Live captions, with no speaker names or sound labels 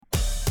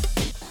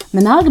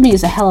monogamy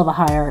is a hell of a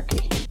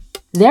hierarchy.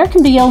 There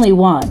can be only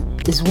one,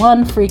 is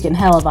one freaking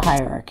hell of a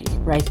hierarchy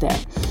right there.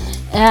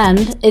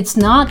 And it's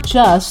not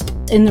just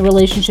in the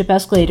relationship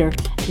escalator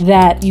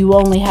that you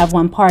only have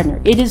one partner.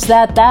 It is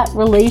that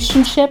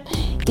relationship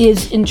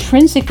is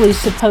intrinsically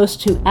supposed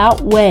to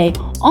outweigh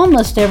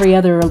almost every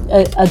other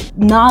a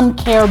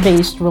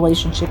non-care-based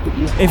relationship that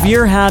you have. If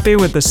you're happy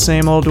with the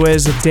same old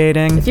ways of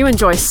dating, if you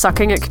enjoy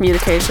sucking at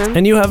communication,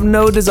 and you have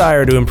no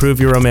desire to improve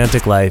your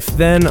romantic life,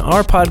 then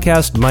our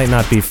podcast might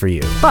not be for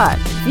you. But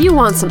if you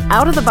want some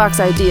out-of-the-box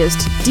ideas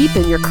to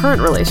deepen your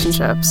current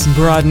relationships,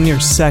 broaden your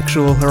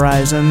sexual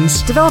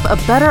horizons, develop a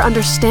better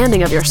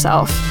understanding of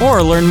yourself,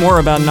 or learn more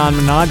about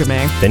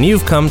non-monogamy, then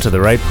you've come to the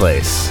right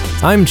place.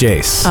 I'm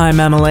Jace. I'm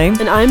Emily.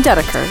 And I'm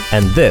Dedeker.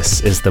 And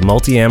this is the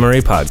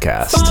Polyamory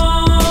Podcast.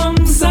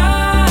 Songs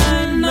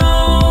I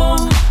know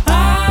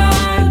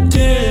I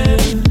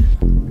did,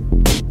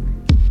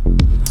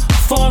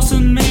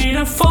 forcing me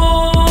to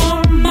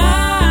form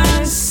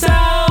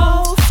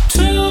myself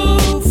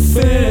to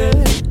fit.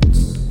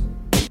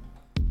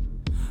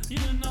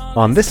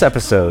 On this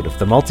episode of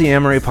the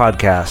Polyamory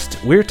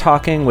Podcast, we're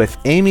talking with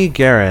Amy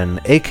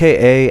Gahran,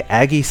 aka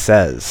Aggie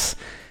Says.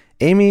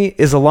 Amy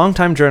is a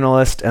longtime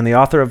journalist and the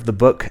author of the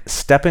book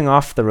Stepping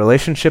Off the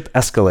Relationship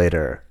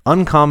Escalator,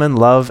 Uncommon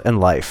Love and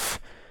Life.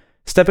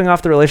 Stepping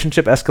Off the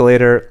Relationship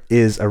Escalator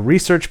is a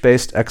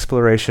research-based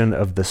exploration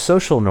of the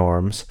social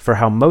norms for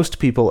how most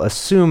people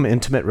assume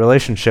intimate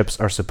relationships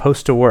are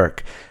supposed to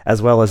work, as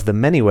well as the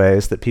many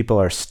ways that people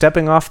are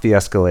stepping off the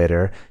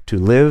escalator to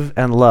live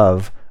and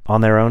love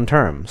on their own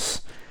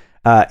terms.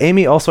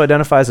 Amy also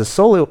identifies as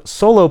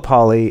solo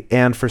poly,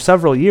 and for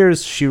several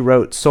years she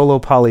wrote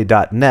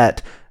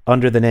solopoly.net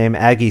under the name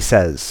Aggie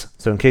Says.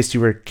 So in case you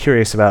were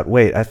curious about,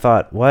 wait, I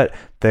thought, what?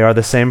 They are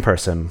the same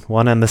person,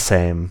 one and the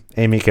same,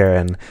 Amy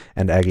Gahran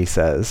and Aggie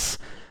Says.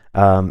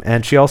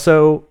 And she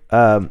also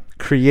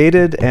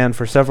created and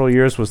for several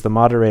years was the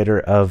moderator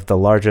of the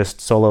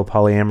largest solo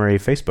polyamory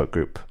Facebook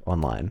group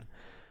online.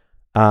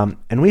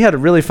 And we had a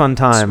really fun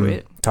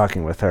time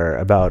talking with her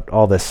about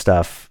all this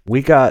stuff.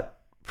 We got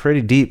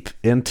pretty deep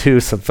into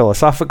some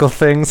philosophical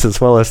things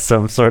as well as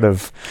some sort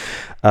of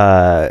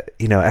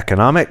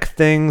economic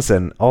things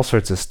and all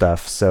sorts of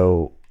stuff.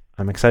 So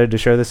I'm excited to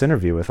share this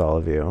interview with all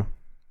of you.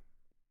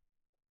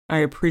 I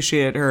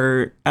appreciate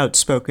her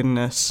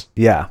outspokenness.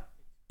 Yeah.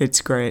 It's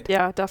great.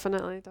 Yeah,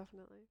 definitely.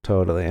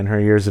 Totally. And her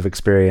years of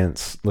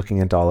experience looking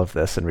into all of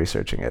this and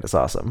researching it is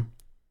awesome.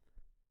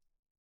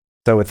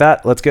 So with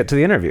that, let's get to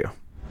the interview.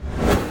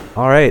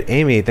 All right,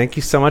 Amy, thank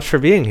you so much for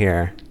being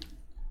here.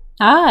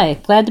 Hi,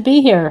 glad to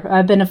be here.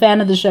 I've been a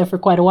fan of the show for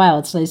quite a while.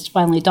 It's nice to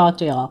finally talk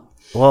to y'all.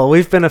 Well,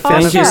 we've been a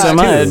fan of you so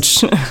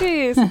much.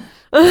 Jeez.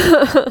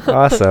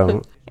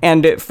 Awesome.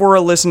 And for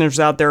our listeners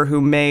out there who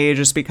may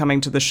just be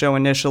coming to the show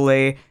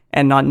initially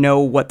and not know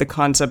what the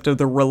concept of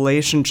the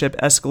relationship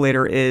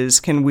escalator is,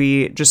 can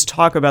we just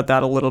talk about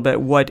that a little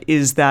bit? What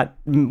is that?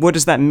 What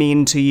does that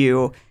mean to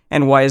you?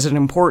 And why is it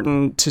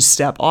important to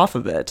step off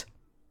of it?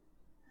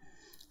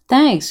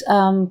 Thanks.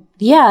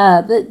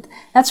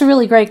 That's a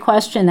really great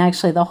question,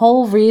 actually. The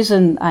whole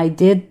reason I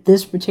did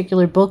this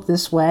particular book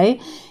this way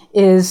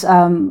is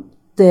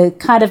to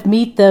kind of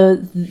meet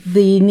the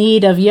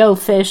need of, yo,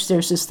 fish,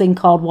 there's this thing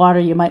called water,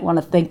 you might want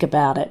to think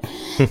about it.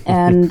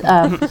 And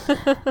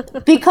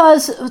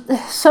because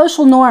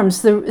social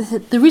norms,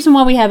 the reason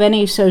why we have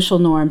any social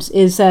norms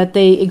is that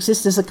they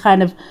exist as a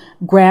kind of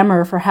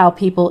grammar for how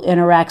people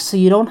interact, so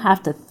you don't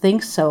have to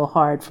think so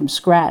hard from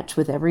scratch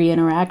with every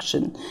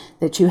interaction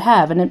that you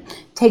have. And it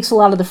takes a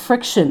lot of the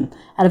friction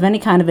out of any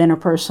kind of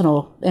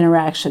interpersonal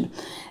interaction.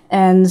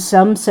 And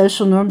some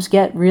social norms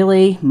get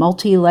really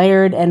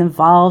multi-layered and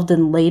involved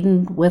and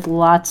laden with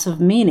lots of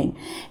meaning.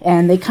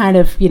 And they kind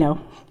of,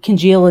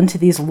 congeal into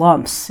these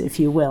lumps, if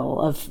you will,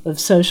 of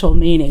social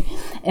meaning.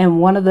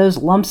 And one of those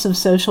lumps of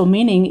social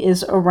meaning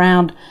is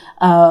around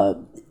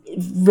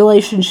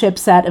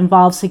relationships that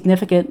involve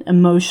significant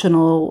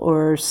emotional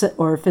or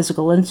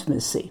physical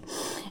intimacy.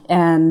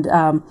 And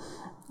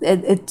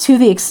to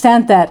the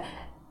extent that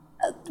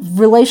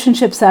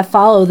relationships that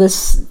follow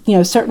this,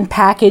 certain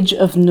package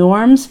of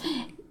norms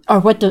are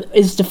what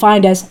is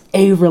defined as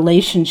a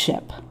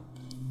relationship.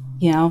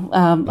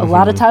 A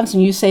lot of times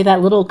when you say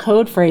that little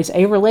code phrase,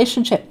 a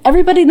relationship,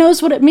 everybody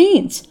knows what it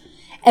means.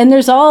 And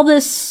there's all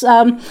this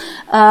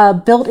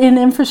built-in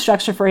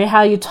infrastructure for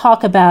how you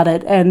talk about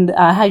it and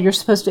how you're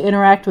supposed to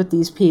interact with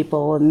these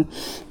people and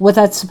what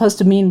that's supposed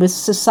to mean with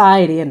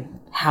society and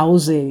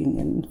housing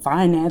and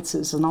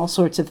finances and all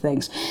sorts of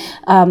things.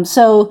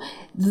 So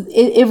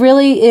it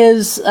really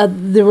is,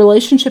 the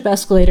relationship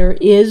escalator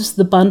is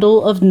the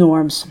bundle of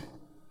norms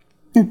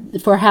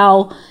for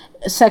how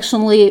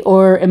sexually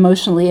or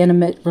emotionally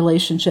intimate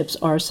relationships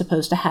are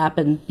supposed to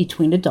happen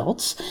between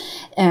adults.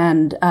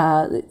 And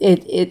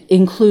it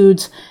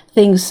includes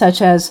things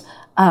such as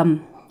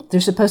they're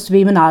supposed to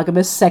be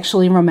monogamous,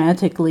 sexually and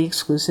romantically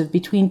exclusive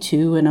between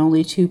two and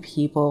only two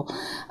people.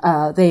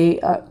 They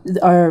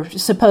are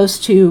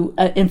supposed to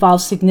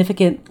involve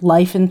significant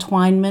life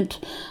entwinement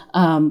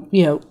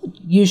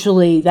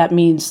Usually that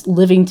means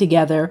living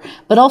together,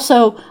 but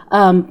also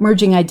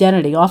merging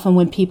identity. Often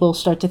when people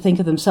start to think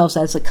of themselves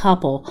as a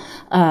couple,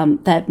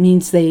 that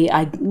means they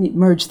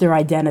merge their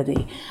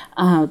identity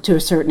to a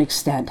certain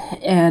extent.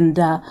 And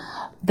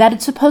that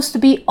it's supposed to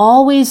be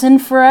always and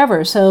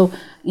forever. So,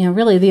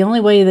 really the only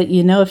way that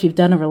you know if you've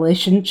done a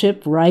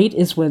relationship right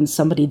is when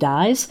somebody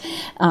dies.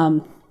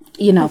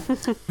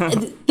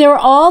 There are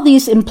all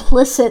these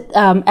implicit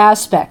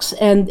aspects,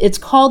 and it's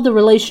called the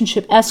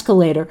relationship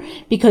escalator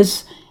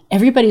because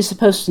everybody's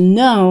supposed to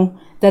know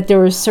that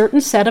there are a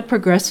certain set of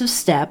progressive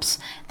steps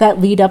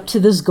that lead up to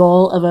this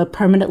goal of a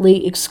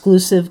permanently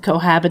exclusive,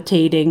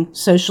 cohabitating,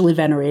 socially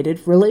venerated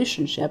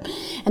relationship.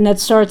 And that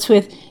starts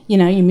with, you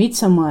meet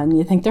someone,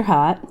 you think they're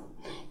hot,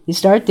 you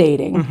start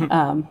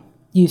dating,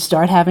 you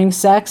start having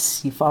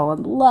sex, you fall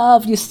in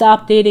love, you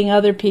stop dating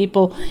other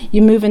people,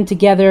 you move in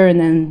together, and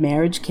then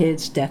marriage,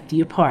 kids, death do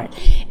you part.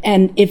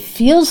 And it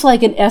feels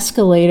like an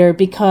escalator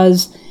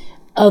because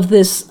of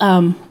this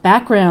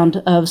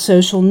background of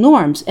social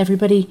norms.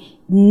 Everybody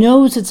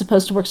knows it's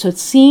supposed to work, so it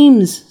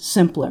seems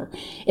simpler.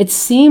 It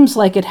seems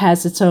like it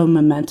has its own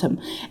momentum.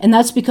 And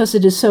that's because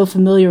it is so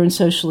familiar and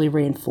socially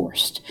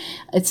reinforced.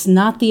 It's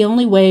not the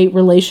only way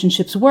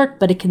relationships work,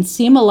 but it can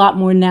seem a lot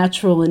more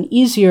natural and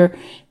easier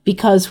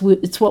because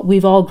it's what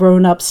we've all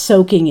grown up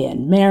soaking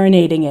in,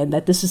 marinating in,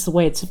 that this is the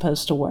way it's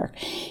supposed to work.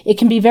 It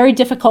can be very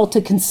difficult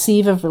to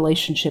conceive of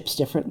relationships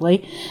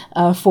differently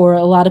for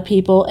a lot of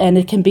people, and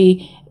it can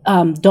be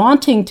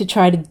daunting to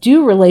try to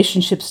do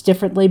relationships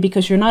differently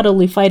because you're not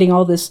only fighting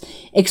all this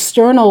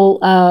external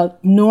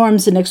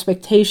norms and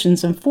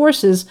expectations and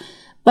forces,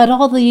 but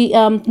all the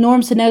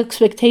norms and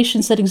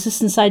expectations that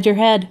exist inside your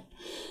head.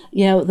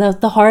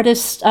 The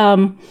hardest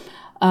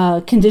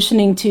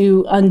conditioning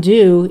to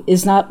undo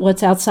is not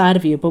what's outside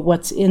of you, but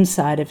what's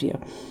inside of you.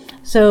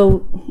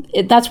 So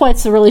that's why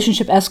it's the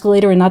relationship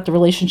escalator and not the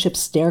relationship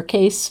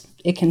staircase.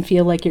 It can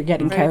feel like you're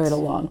getting carried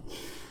along.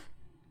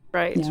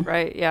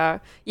 Right, yeah.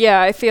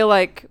 Yeah, I feel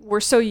like we're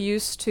so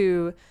used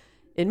to,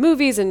 in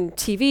movies and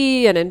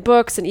TV and in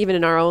books and even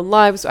in our own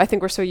lives, I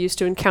think we're so used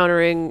to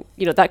encountering,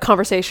 that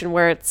conversation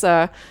where it's,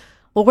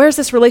 where's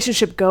this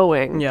relationship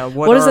going? Yeah,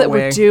 what is it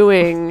we're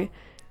doing?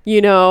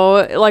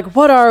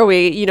 What are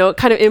we?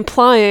 Kind of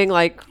implying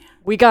like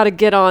we got to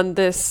get on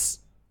this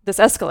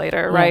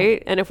escalator,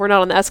 right? And if we're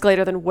not on the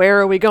escalator, then where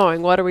are we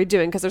going? What are we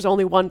doing? Because there's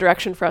only one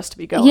direction for us to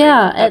be going.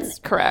 Yeah, that's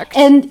correct.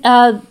 And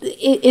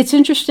it's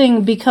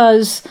interesting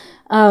because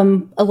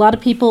a lot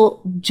of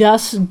people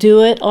just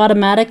do it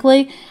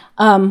automatically,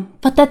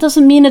 but that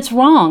doesn't mean it's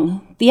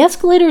wrong. The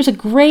escalator is a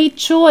great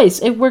choice.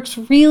 It works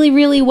really,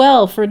 really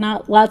well for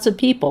not lots of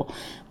people.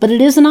 But it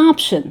is an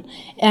option,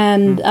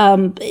 and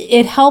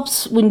it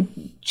helps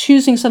when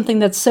choosing something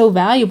that's so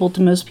valuable to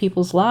most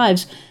people's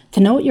lives to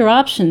know what your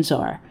options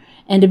are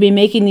and to be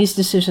making these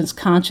decisions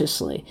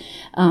consciously.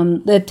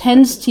 That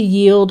tends to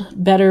yield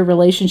better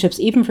relationships,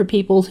 even for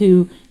people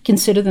who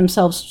consider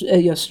themselves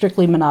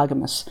strictly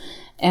monogamous.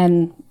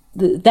 And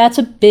that's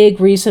a big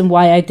reason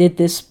why I did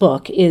this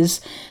book,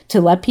 is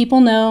to let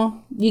people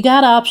know you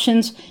got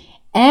options,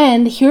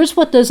 and here's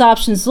what those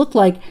options look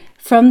like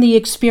from the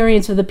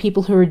experience of the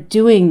people who are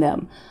doing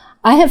them.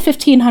 I have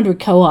 1,500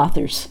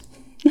 co-authors.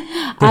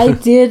 I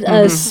did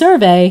a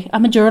survey.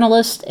 I'm a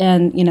journalist,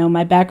 and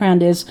my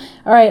background is,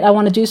 all right, I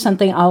want to do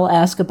something, I'll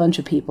ask a bunch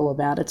of people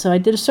about it. So I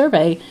did a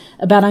survey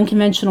about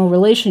unconventional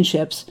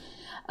relationships,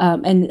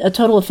 and a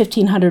total of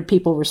 1,500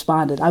 people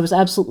responded. I was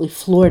absolutely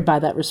floored by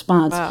that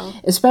response,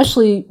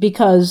 especially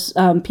because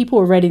people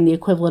were writing the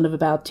equivalent of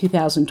about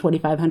 2,000,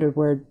 2,500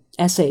 word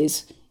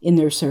essays in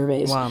their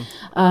surveys. Wow.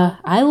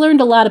 I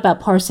learned a lot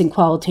about parsing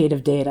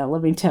qualitative data,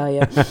 let me tell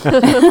you.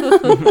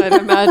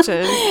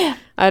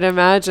 I'd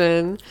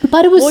imagine.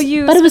 But it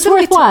was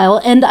worthwhile,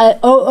 and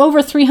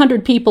over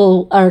 300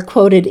 people are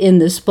quoted in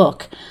this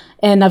book.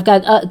 And I've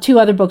got 2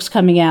 other books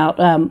coming out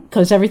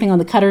because everything on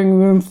the cutting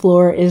room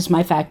floor is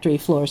my factory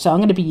floor. So I'm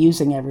going to be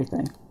using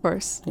everything. Of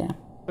course. Yeah.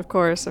 Of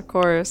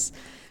course.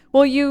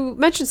 Well, you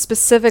mentioned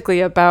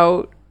specifically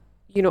about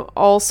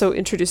also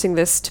introducing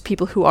this to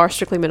people who are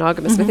strictly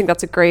monogamous. And I think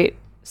that's a great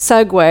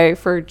segue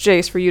for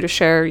Jace, for you to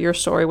share your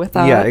story with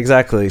that. Yeah,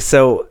 exactly.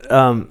 So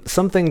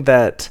something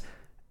that,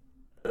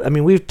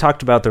 we've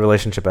talked about the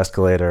relationship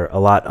escalator a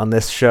lot on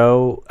this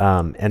show,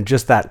 and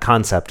just that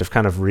concept of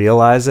kind of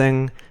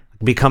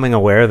becoming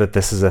aware that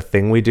this is a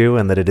thing we do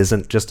and that it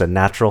isn't just a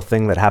natural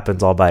thing that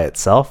happens all by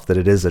itself, that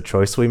it is a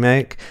choice we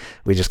make.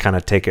 We just kind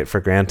of take it for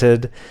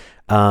granted.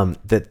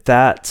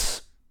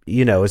 That's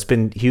it's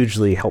been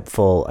hugely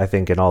helpful, I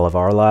think, in all of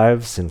our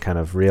lives, and kind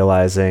of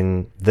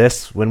realizing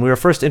this. When we were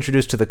first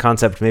introduced to the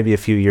concept, maybe a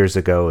few years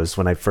ago, is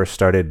when I first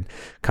started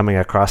coming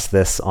across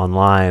this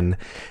online.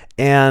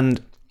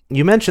 And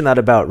you mentioned that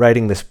about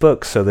writing this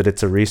book so that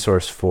it's a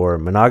resource for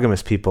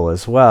monogamous people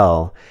as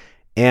well.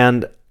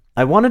 And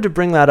I wanted to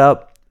bring that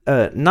up,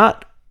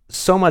 not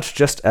so much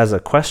just as a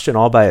question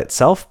all by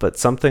itself, but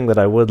something that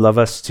I would love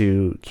us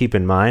to keep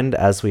in mind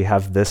as we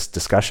have this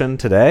discussion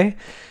today.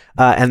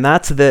 And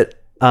that's that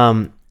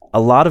a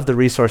lot of the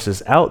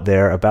resources out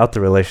there about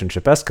the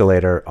relationship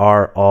escalator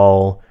are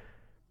all,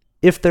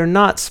 if they're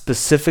not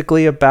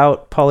specifically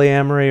about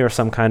polyamory or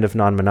some kind of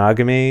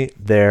non-monogamy,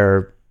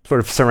 they're sort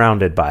of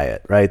surrounded by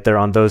it, right? They're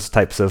on those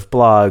types of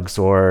blogs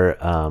or,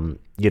 on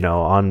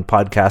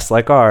podcasts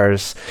like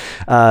ours.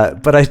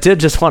 But I did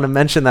just want to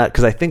mention that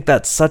because I think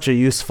that's such a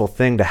useful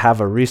thing to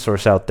have a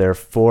resource out there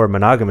for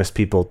monogamous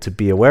people to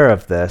be aware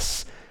of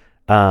this.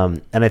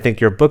 And I think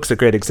your book's a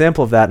great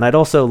example of that. And I'd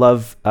also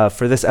love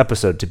for this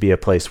episode to be a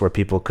place where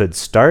people could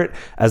start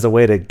as a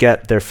way to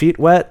get their feet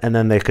wet, and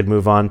then they could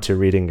move on to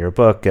reading your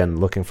book and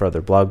looking for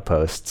other blog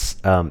posts.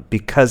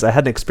 Because I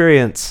had an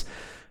experience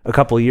a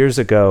couple years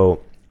ago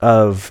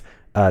of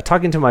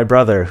talking to my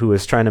brother, who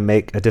was trying to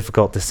make a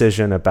difficult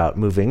decision about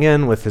moving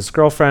in with his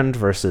girlfriend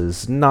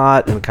versus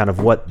not, and kind of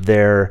what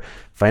their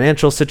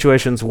financial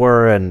situations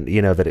were, and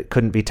that it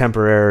couldn't be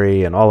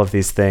temporary and all of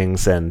these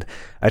things. And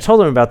I told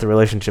him about the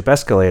relationship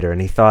escalator,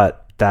 and he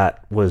thought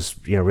that was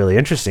really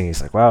interesting.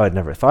 He's like, wow, I'd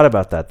never thought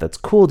about that. That's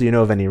cool. Do you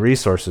know of any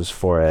resources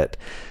for it?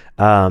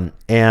 And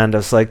I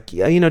was like,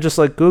 yeah, just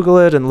like Google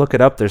it and look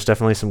it up. There's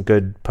definitely some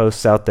good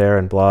posts out there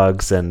and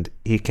blogs. And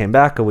he came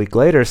back a week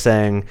later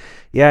saying,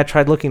 yeah, I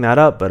tried looking that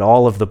up, but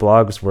all of the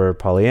blogs were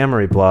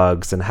polyamory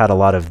blogs and had a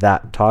lot of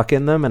that talk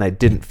in them. And I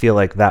didn't feel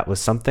like that was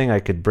something I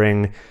could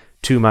bring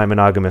to my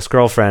monogamous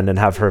girlfriend and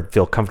have her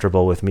feel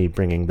comfortable with me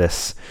bringing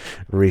this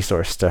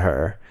resource to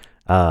her.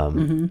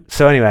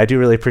 So anyway, I do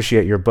really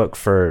appreciate your book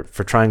for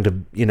trying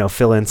to,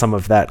 fill in some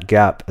of that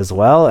gap as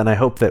well. And I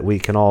hope that we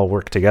can all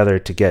work together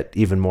to get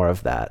even more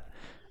of that.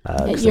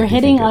 You're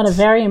hitting on a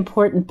very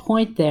important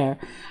point there.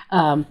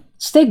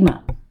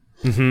 Stigma.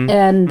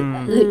 And,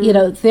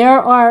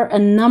 there are a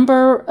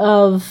number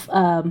of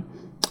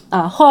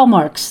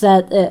hallmarks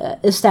that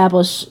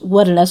establish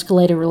what an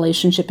escalator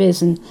relationship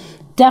is. And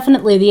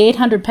definitely the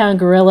 800-pound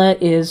gorilla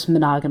is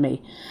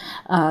monogamy.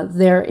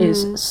 There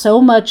is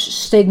so much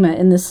stigma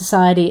in this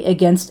society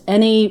against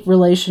any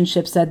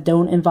relationships that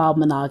don't involve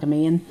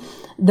monogamy, and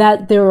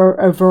that there are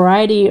a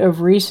variety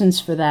of reasons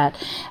for that.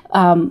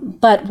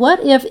 But what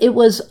if it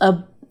was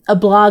a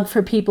blog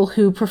for people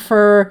who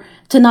prefer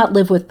to not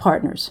live with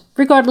partners,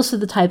 regardless of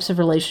the types of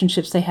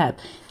relationships they have?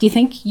 Do you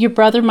think your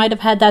brother might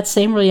have had that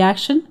same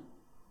reaction?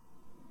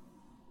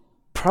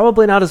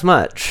 Probably not as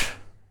much.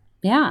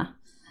 Yeah,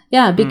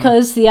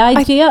 because the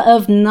idea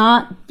of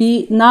not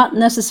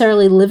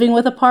necessarily living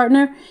with a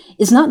partner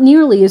is not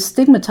nearly as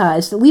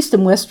stigmatized, at least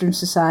in Western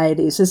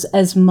societies,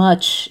 as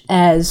much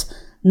as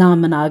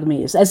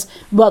non-monogamy is. Just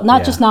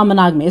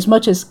non-monogamy, as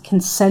much as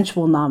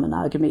consensual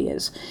non-monogamy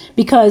is.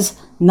 Because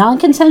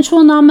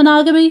non-consensual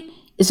non-monogamy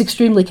is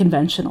extremely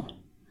conventional.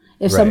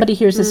 If somebody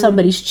hears that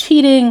somebody's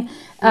cheating,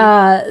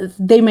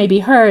 they may be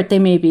hurt, they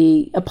may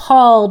be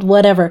appalled,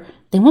 whatever.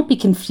 They won't be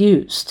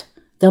confused.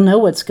 They'll know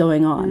what's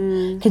going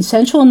on.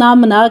 Consensual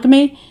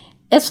non-monogamy,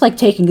 it's like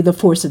taking the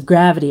force of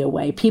gravity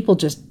away. People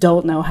just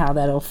don't know how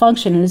that'll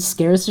function, and it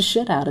scares the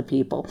shit out of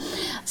people.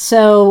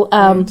 So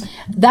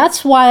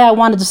that's why I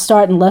wanted to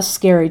start in less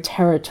scary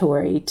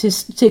territory,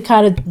 to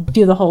kind of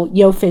do the whole,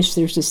 yo fish,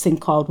 there's this thing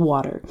called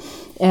water,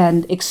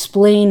 and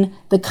explain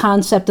the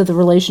concept of the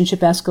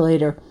relationship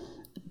escalator.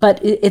 But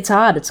it's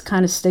odd. It's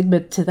kind of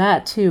stigma to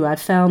that, too. I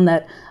found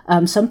that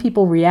some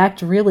people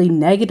react really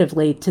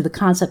negatively to the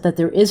concept that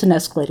there is an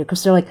escalator,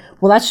 because they're like,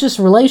 well, that's just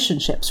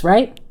relationships,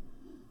 right?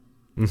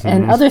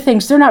 And other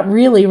things, they're not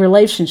really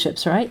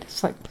relationships, right?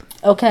 It's like,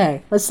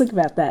 okay, let's think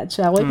about that,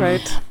 shall we?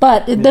 Right.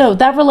 But no,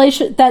 that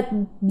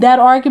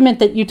argument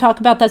that you talk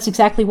about, that's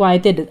exactly why I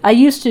did it. I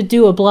used to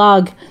do a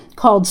blog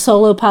called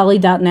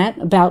solopoly.net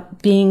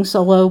about being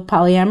solo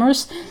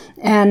polyamorous.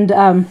 And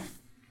I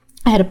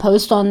had a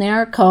post on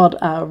there called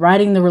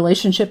Riding the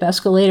Relationship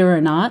Escalator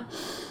or Not.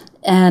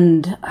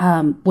 And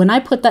when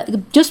I put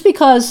that, just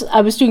because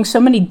I was doing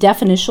so many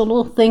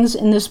definitional things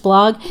in this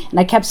blog, and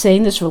I kept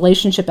saying this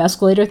relationship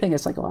escalator thing,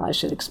 it's like, well, I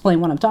should explain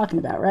what I'm talking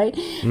about, right?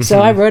 So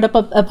I wrote up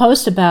a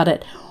post about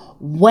it.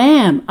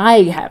 Wham!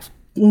 I have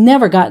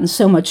never gotten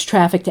so much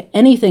traffic to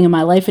anything in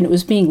my life, and it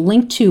was being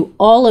linked to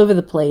all over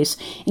the place,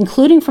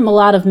 including from a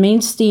lot of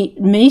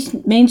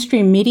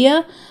mainstream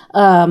media,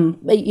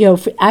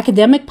 for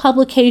academic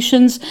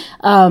publications,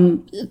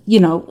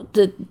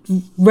 the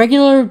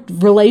regular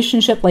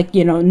relationship, like,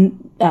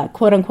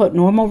 quote unquote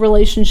normal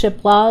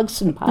relationship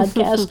blogs and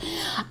podcasts.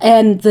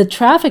 And the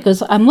traffic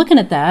was, I'm looking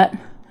at that,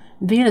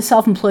 being a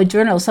self-employed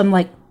journalist, I'm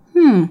like,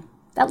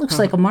 that looks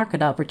like a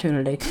market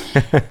opportunity.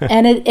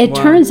 And it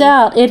turns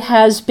out it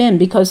has been,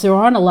 because there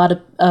aren't a lot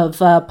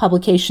of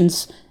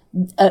publications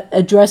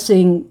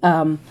addressing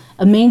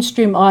a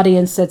mainstream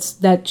audience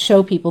that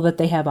show people that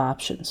they have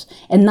options,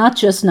 and not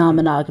just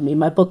non-monogamy.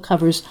 My book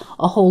covers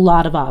a whole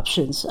lot of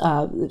options.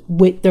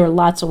 There are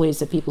lots of ways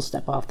that people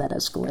step off that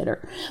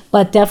escalator,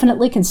 but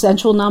definitely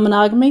consensual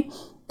non-monogamy,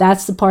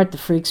 that's the part that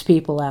freaks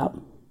people out.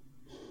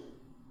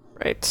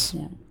 Right.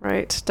 Yeah.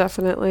 Right.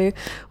 Definitely.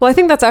 Well, I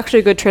think that's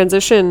actually a good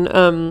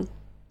transition.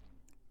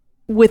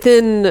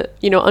 Within,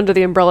 under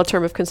the umbrella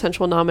term of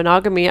consensual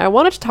non-monogamy, I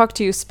wanted to talk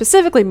to you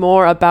specifically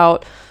more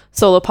about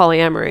solo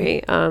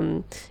polyamory.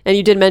 And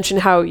you did mention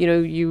how,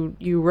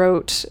 you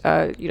wrote,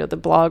 the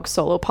blog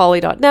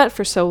solopoly.net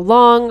for so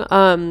long.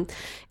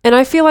 And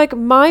I feel like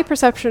my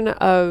perception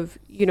of,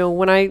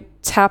 when I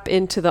tap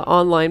into the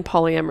online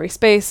polyamory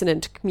space and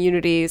into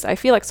communities, I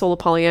feel like solo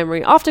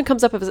polyamory often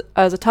comes up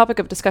as a topic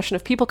of discussion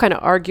of people kind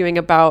of arguing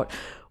about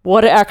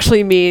what it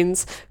actually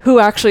means, who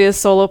actually is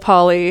solo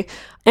poly.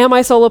 Am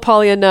I solo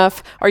poly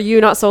enough? Are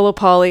you not solo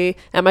poly?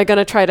 Am I going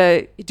to try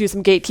to do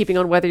some gatekeeping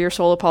on whether you're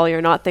solo poly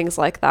or not? Things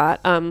like that.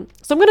 So I'm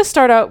going to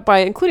start out by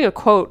including a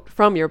quote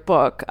from your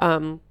book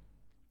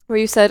where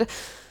you said,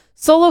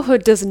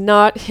 "Solohood does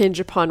not hinge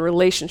upon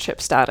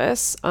relationship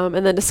status."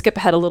 And then to skip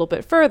ahead a little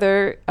bit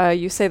further,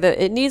 you say that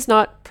it needs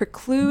not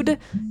preclude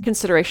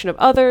consideration of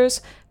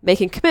others,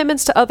 making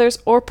commitments to others,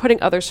 or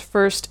putting others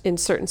first in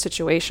certain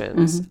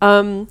situations.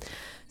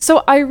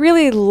 So I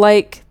really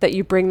like that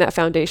you bring that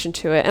foundation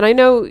to it. And I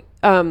know,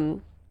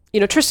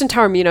 Tristan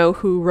Taormino,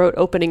 who wrote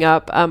Opening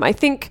Up, I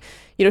think,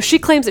 she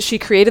claims that she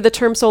created the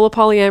term solo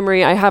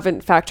polyamory. I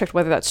haven't fact checked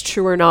whether that's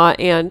true or not.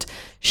 And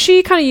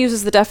she kind of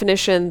uses the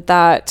definition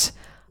that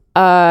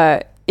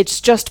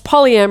it's just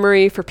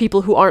polyamory for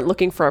people who aren't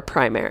looking for a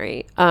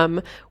primary,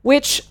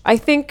 which I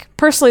think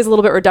personally is a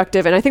little bit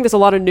reductive. And I think there's a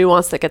lot of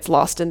nuance that gets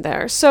lost in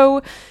there.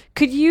 So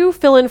could you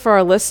fill in for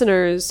our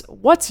listeners,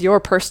 what's your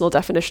personal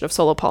definition of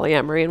solo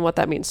polyamory and what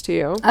that means to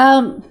you?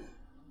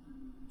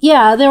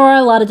 Yeah, there are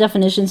a lot of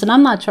definitions, and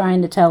I'm not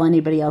trying to tell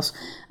anybody else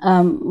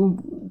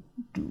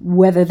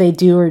whether they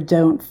do or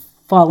don't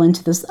fall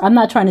into this. I'm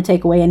not trying to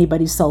take away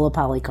anybody's solo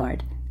poly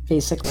card,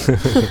 basically.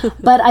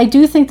 But I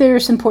do think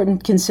there's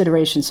important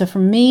considerations. So for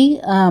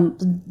me,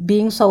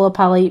 being solo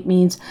poly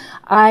means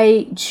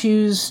I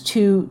choose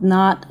to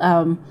not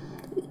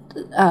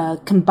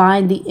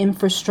combine the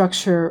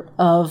infrastructure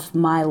of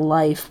my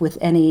life with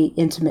any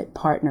intimate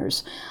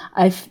partners.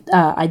 I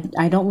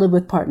don't live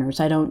with partners.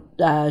 I don't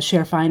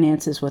share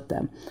finances with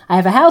them. I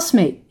have a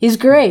housemate. He's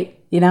great,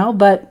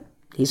 but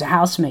he's a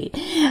housemate.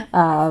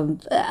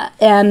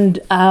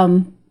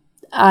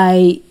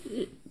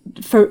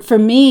 For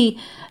me,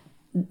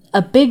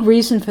 a big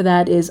reason for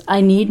that is I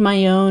need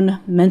my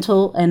own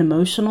mental and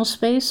emotional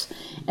space,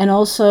 and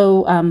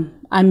also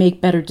I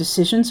make better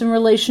decisions in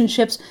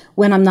relationships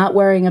when I'm not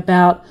worrying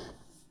about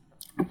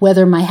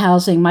whether my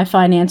housing, my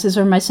finances,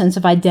 or my sense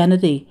of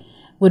identity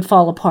would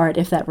fall apart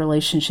if that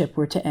relationship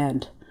were to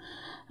end.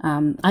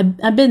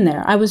 I've been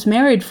there. I was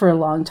married for a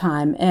long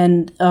time,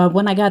 and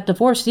when I got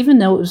divorced, even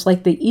though it was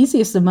like the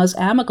easiest and most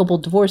amicable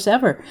divorce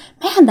ever,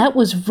 man, that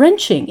was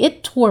wrenching.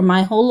 It tore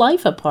my whole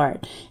life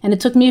apart, and it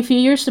took me a few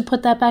years to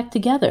put that back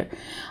together.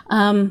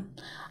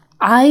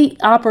 I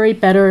operate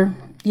better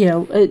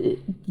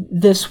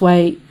this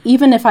way,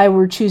 even if I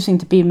were choosing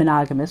to be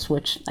monogamous,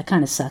 which I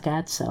kind of suck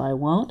at, so I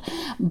won't.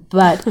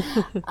 But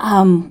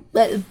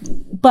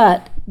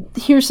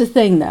here's the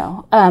thing,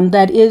 though,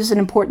 that is an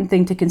important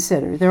thing to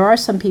consider. There are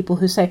some people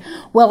who say,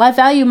 well, I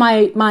value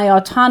my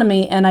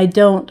autonomy and I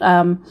don't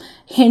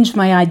hinge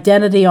my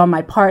identity on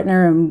my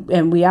partner,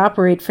 and we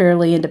operate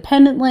fairly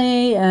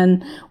independently,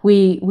 and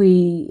we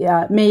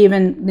may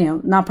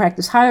even not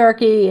practice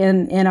hierarchy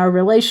in our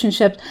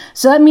relationships.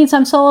 So that means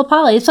I'm solo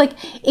poly. It's like,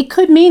 it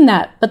could mean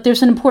that, but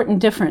there's an important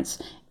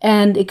difference.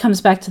 And it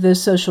comes back to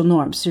those social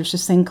norms. There's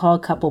this thing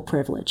called couple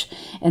privilege.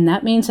 And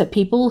that means that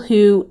people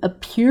who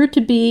appear to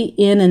be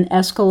in an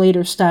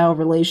escalator-style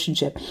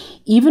relationship,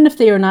 even if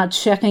they are not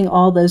checking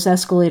all those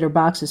escalator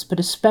boxes, but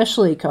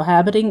especially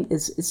cohabiting, it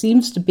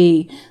seems to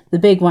be the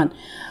big one,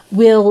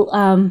 will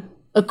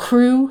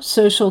accrue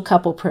social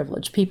couple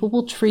privilege. People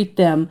will treat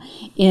them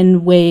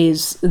in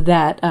ways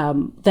that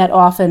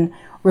often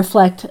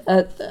reflect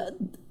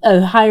a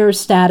higher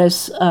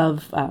status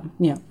of,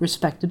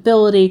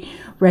 respectability,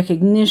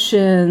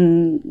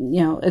 recognition,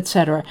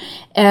 etc.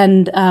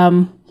 And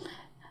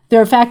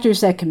there are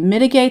factors that can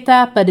mitigate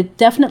that, but it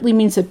definitely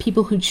means that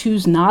people who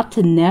choose not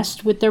to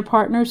nest with their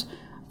partners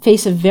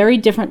face a very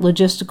different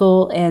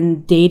logistical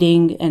and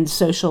dating and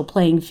social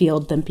playing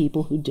field than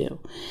people who do.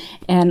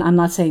 And I'm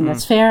not saying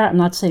that's fair. I'm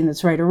not saying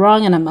that's right or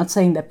wrong. And I'm not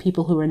saying that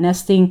people who are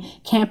nesting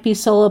can't be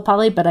solo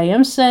poly, but I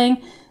am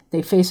saying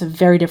they face a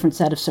very different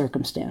set of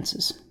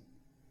circumstances.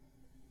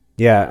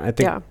 Yeah, I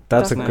think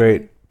that's definitely a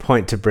great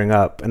point to bring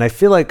up. And I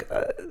feel like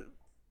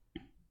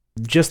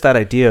just that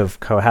idea of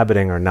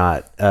cohabiting or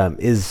not that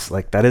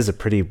is a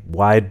pretty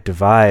wide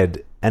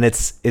divide. And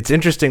it's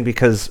interesting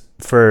because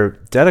for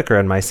Dedeker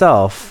and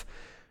myself,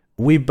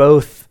 we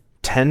both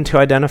tend to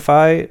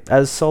identify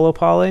as solo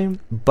poly,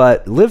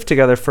 but live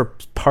together for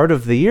part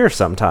of the year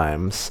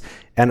sometimes.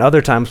 And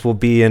other times we'll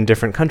be in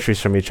different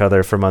countries from each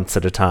other for months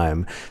at a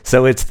time.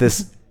 So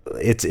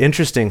it's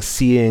interesting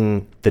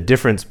seeing the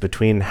difference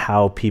between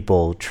how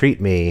people treat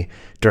me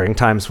during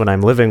times when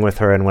I'm living with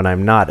her and when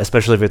I'm not,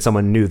 especially if it's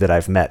someone new that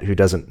I've met who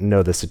doesn't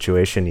know the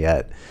situation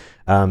yet.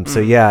 So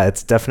yeah,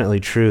 it's definitely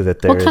true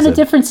that there is. What kind of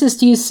differences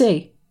do you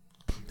see?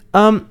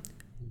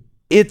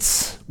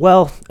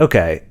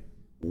 Okay.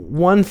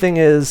 One thing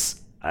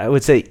is, I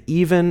would say,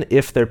 even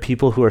if they're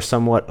people who are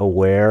somewhat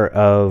aware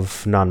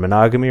of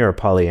non-monogamy or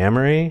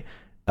polyamory,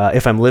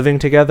 if I'm living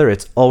together,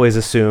 it's always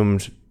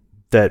assumed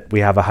that we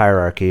have a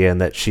hierarchy and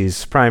that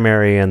she's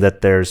primary and that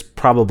there's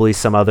probably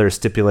some other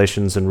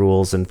stipulations and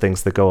rules and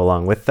things that go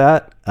along with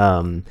that.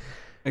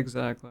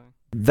 Exactly.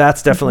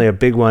 That's definitely a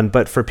big one.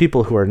 But for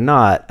people who are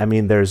not, I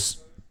mean,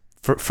 there's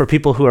for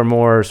people who are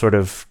more sort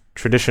of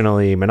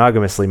traditionally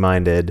monogamously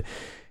minded,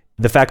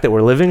 the fact that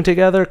we're living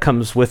together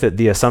comes with it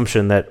the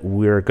assumption that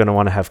we're going to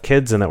want to have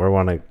kids and that we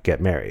want to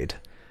get married.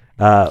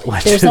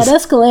 There's that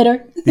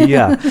escalator.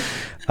 Yeah.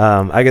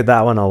 I get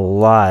that one a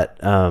lot.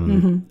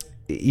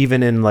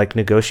 Even in like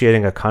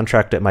negotiating a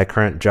contract at my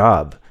current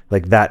job,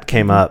 like that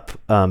came up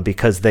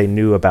because they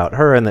knew about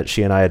her and that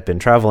she and I had been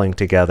traveling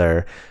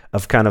together,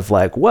 of kind of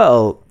like,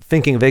 well,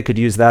 thinking they could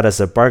use that as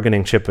a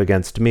bargaining chip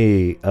against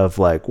me, of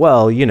like,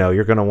 well, you know,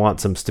 you're going to want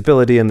some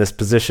stability in this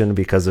position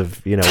because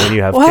of, you know, when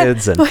you have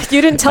kids. And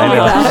you didn't tell me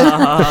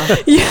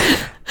that.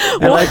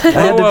 And I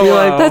had to be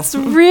like, that's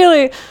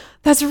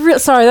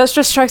sorry, that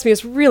just strikes me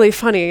as really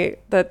funny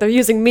that they're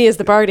using me as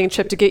the bargaining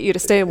chip to get you to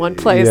stay in one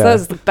place. Yeah. That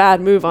is the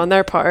bad move on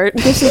their part.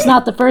 This is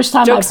not the first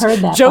time I've heard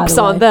that. Jokes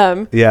on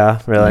them.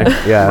 yeah, really.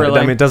 Yeah. Really?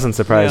 I mean, it doesn't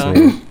surprise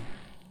me.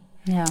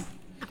 Yeah.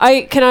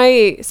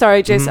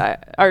 Sorry, Jace,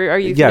 are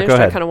you Yeah, finished? go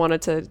ahead. I kind of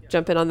wanted to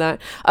jump in on that.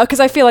 Because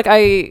I feel like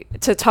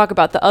to talk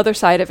about the other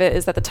side of it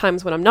is that the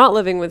times when I'm not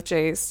living with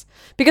Jace,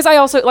 because I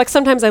also, like,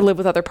 sometimes I live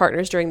with other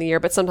partners during the year,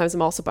 but sometimes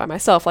I'm also by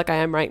myself, like I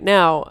am right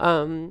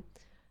now.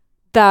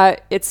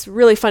 That it's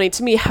really funny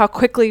to me how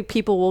quickly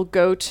people will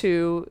go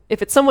to,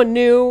 if it's someone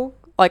new,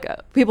 like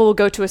people will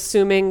go to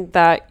assuming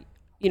that,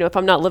 you know, if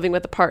I'm not living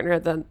with a partner,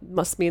 then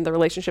must mean the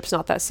relationship's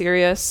not that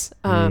serious,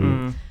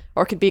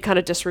 or could be kind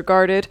of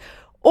disregarded.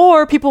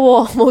 Or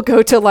people will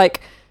go to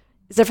like,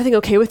 is everything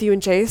okay with you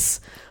and Jace?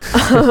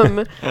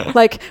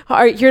 Like,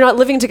 you're not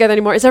living together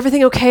anymore. Is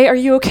everything okay? Are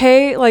you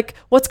okay? Like,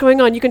 what's going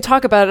on? You can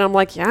talk about it. And I'm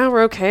like, yeah,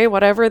 we're okay,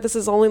 whatever. This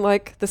is only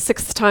like the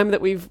 6th time that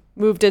we've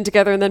moved in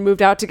together and then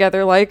moved out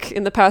together, like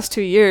in the past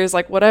 2 years,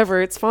 like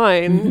whatever, it's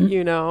fine,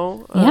 you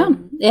know?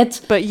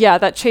 But yeah,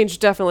 that change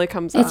definitely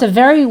comes up. It's a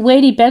very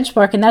weighty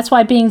benchmark, and that's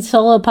why being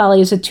solo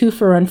poly is a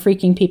twofer on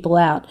freaking people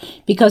out,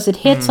 because it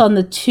hits on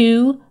the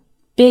two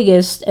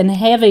biggest and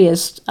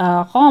heaviest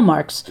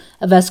hallmarks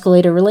of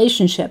escalator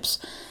relationships: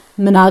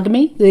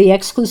 monogamy, the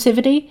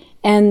exclusivity,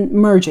 and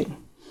merging.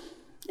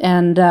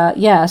 And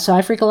so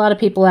I freak a lot of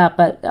people out,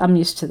 but I'm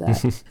used to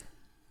that.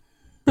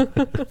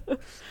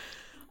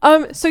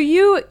 So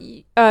you,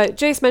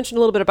 Jace mentioned a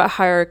little bit about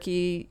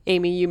hierarchy.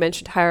 Amy, you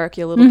mentioned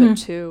hierarchy a little bit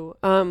too.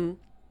 On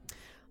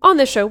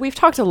this show, we've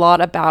talked a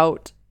lot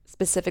about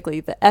specifically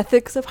the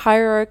ethics of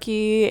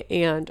hierarchy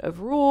and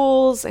of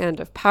rules and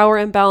of power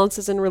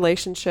imbalances in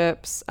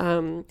relationships.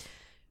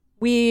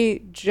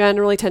 We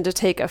generally tend to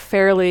take a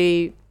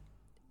fairly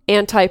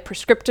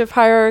anti-prescriptive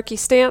hierarchy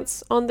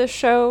stance on this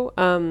show,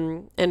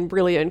 and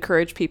really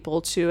encourage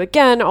people to,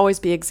 again, always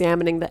be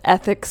examining the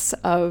ethics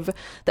and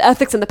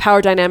the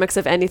power dynamics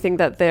of anything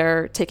that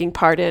they're taking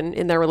part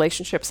in their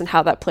relationships, and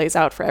how that plays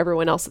out for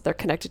everyone else that they're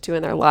connected to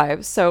in their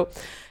lives. So,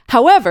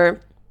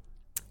 however,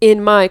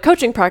 in my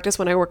coaching practice,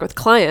 when I work with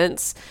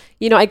clients,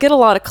 you know, I get a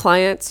lot of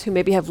clients who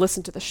maybe have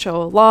listened to the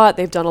show a lot.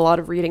 They've done a lot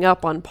of reading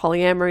up on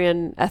polyamory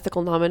and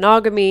ethical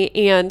non-monogamy,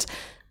 and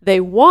they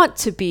want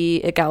to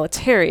be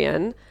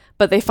egalitarian,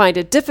 but they find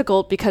it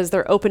difficult because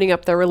they're opening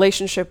up their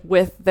relationship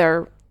with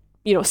their,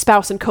 you know,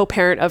 spouse and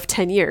co-parent of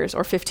 10 years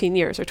or 15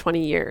 years or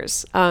 20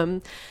 years.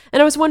 And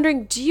I was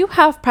wondering, do you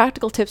have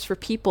practical tips for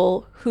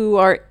people who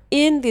are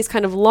in these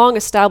kind of long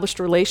established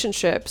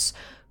relationships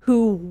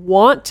who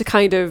want to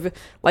kind of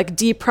like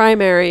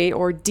de-primary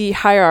or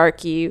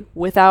de-hierarchy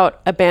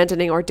without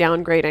abandoning or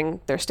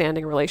downgrading their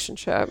standing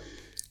relationship?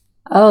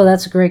 Oh,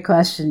 that's a great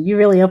question. You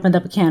really opened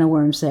up a can of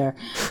worms there.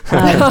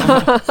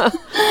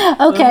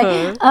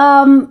 Okay.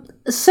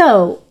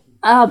 So,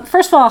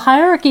 first of all,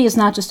 hierarchy is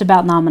not just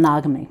about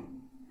non-monogamy.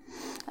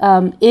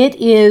 It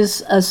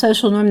is a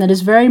social norm that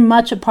is very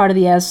much a part of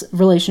the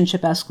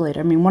relationship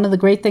escalator. I mean, one of the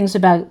great things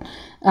about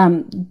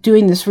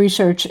doing this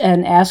research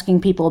and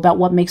asking people about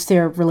what makes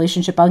their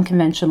relationship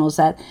unconventional is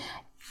that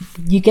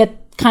you get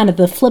kind of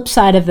the flip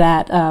side of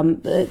that,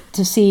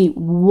 to see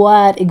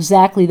what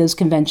exactly those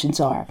conventions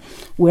are.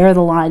 Where are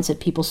the lines that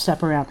people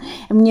step around?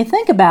 And when you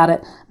think about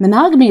it,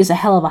 monogamy is a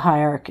hell of a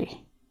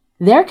hierarchy.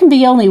 There can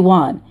be only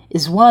one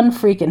is one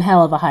freaking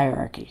hell of a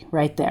hierarchy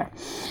right there.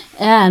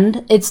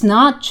 And it's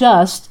not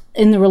just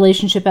in the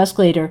relationship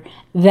escalator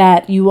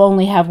that you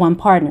only have one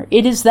partner.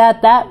 It is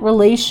that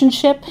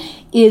relationship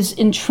is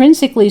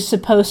intrinsically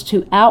supposed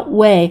to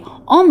outweigh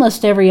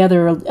almost every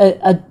other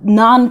a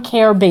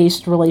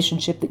non-care-based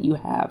relationship that you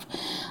have.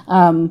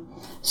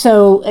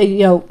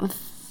 So,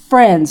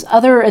 friends,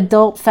 other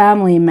adult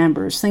family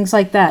members, things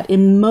like that.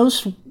 In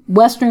most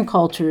Western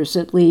cultures,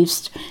 at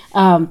least,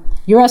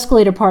 your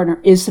escalator partner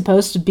is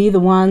supposed to be the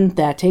one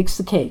that takes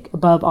the cake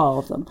above all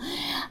of them.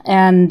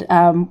 And,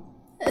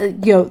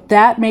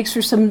 that makes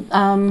for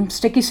some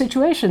sticky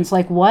situations.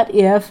 Like, what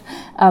if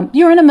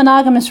you're in a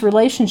monogamous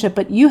relationship,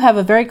 but you have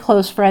a very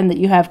close friend that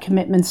you have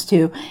commitments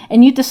to,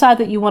 and you decide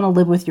that you want to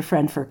live with your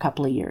friend for a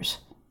couple of years?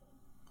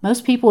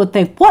 Most people would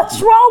think, what's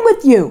wrong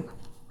with you?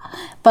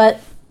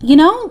 But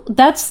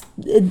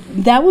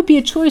that would be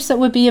a choice. That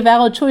would be a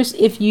valid choice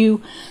if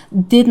you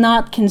did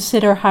not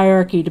consider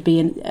hierarchy to be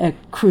a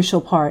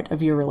crucial part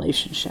of your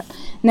relationship.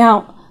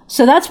 Now,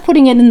 so that's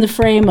putting it in the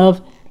frame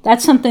of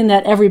that's something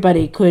that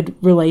everybody could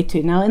relate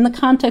to. Now, in the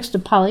context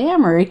of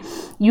polyamory,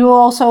 you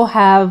also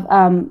have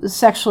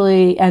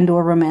sexually and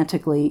or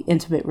romantically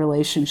intimate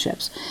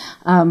relationships.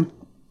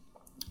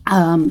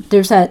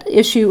 There's that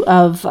issue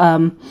of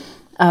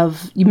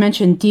you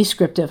mentioned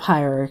descriptive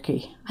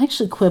hierarchy. I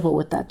actually quibble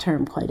with that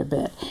term quite a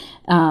bit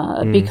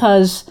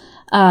because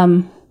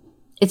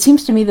it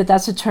seems to me that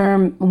that's a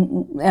term,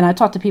 and I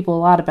talk to people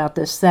a lot about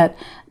this, that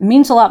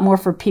means a lot more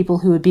for people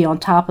who would be on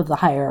top of the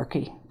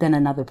hierarchy than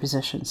in other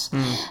positions.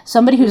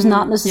 Somebody who's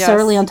not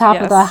necessarily on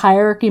top of the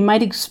hierarchy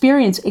might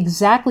experience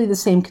exactly the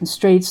same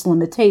constraints,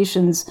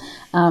 limitations,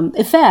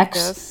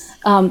 effects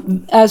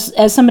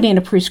as somebody in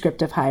a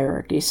prescriptive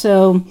hierarchy.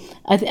 So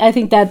I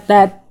think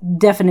that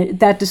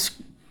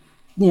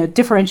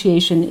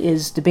differentiation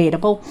is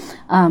debatable.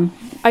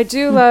 I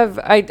do love,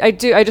 I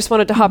just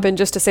wanted to hop in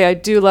just to say, I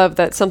do love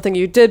that something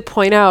you did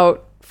point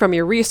out from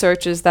your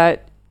research is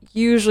that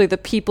usually the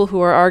people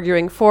who are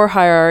arguing for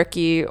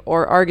hierarchy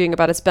or arguing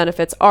about its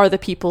benefits are the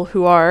people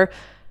who are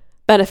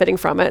benefiting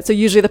from it. So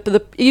usually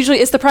usually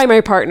it's the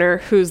primary partner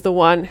who's the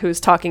one who's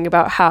talking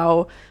about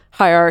how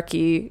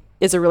hierarchy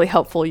is a really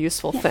helpful,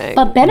 useful thing.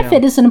 But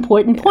benefit is an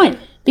important point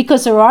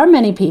because there are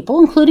many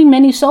people, including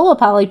many solo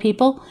poly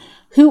people,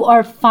 who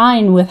are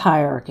fine with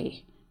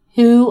hierarchy,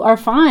 who are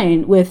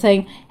fine with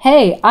saying,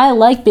 hey, I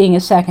like being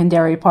a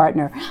secondary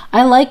partner.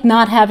 I like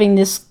not having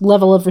this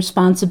level of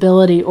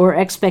responsibility or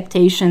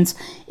expectations.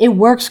 It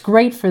works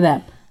great for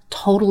them.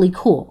 Totally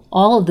cool.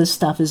 All of this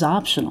stuff is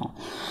optional.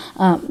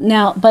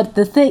 But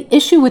the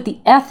issue with the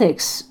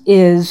ethics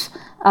is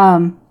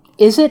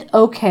it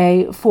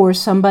okay for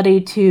somebody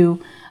to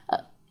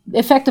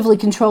effectively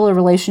control a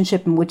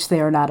relationship in which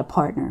they are not a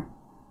partner?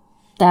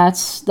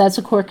 That's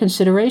a core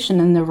consideration,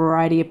 and there are a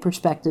variety of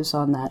perspectives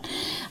on that.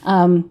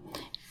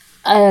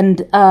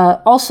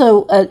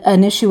 Also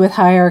an issue with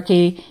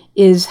hierarchy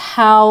is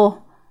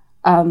how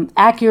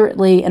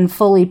accurately and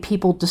fully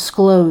people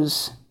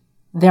disclose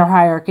their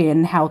hierarchy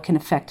and how it can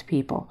affect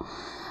people.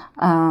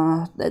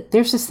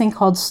 There's this thing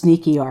called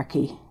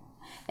sneakyarchy,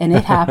 and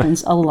it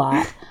happens a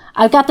lot.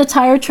 I've got the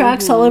tire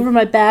tracks all over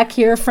my back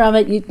here from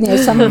it.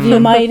 Some of you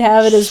might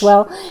have it as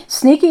well.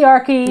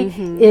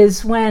 Sneakyarchy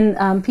is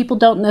when people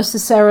don't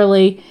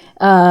necessarily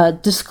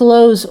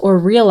disclose or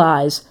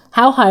realize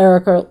how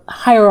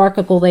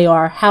hierarchical they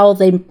are, how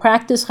they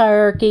practice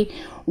hierarchy,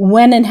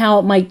 when and how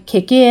it might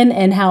kick in,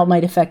 and how it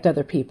might affect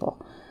other people.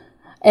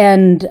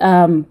 And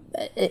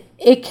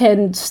it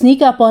can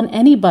sneak up on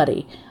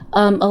anybody.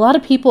 A lot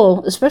of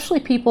people, especially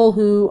people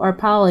who are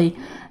poly,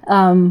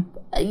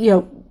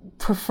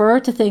 prefer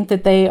to think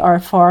that they are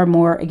far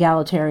more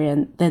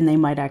egalitarian than they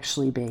might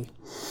actually be.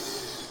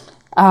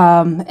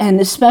 And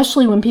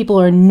especially when people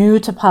are new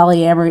to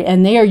polyamory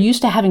and they are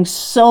used to having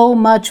so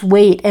much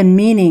weight and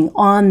meaning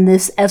on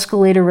this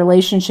escalator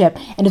relationship.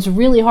 And it's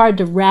really hard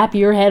to wrap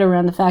your head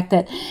around the fact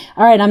that,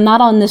 all right, I'm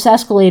not on this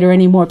escalator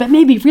anymore, but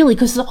maybe really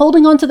because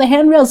holding onto the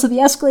handrails of the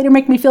escalator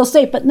make me feel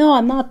safe. But no,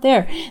 I'm not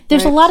there.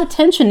 There's a lot of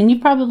tension, and you've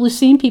probably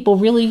seen people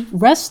really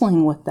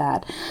wrestling with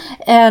that.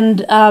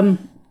 And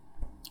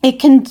it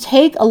can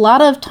take a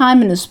lot of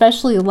time and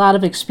especially a lot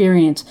of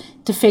experience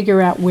to figure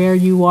out where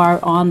you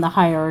are on the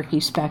hierarchy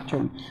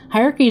spectrum.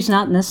 Hierarchy is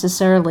not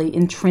necessarily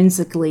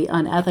intrinsically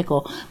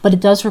unethical, but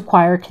it does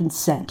require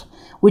consent,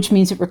 which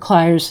means it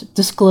requires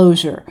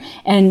disclosure,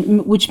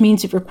 and which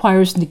means it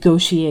requires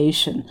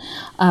negotiation.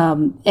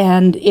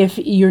 And if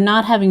you're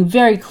not having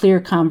very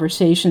clear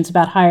conversations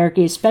about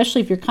hierarchy,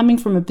 especially if you're coming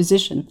from a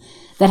position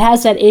that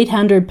has that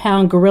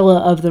 800-pound gorilla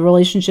of the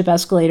relationship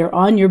escalator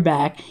on your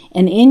back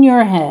and in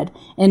your head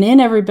and in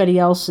everybody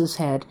else's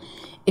head,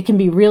 it can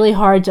be really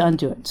hard to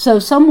undo it. So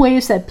some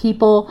ways that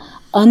people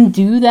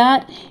undo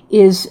that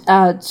is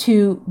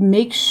to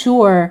make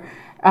sure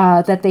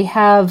that they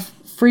have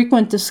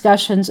frequent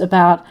discussions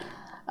about,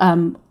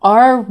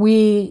 are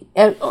we,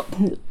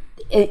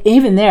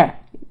 even there,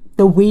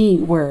 the we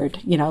word,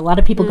 a lot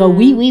of people go,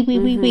 we.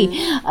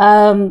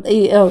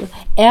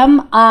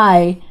 Am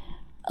I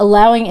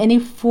allowing any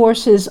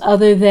forces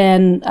other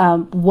than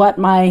what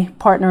my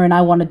partner and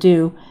I want to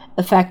do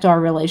affect our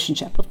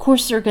relationship? Of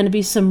course, there are going to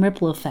be some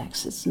ripple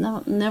effects. It's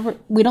never.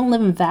 We don't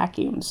live in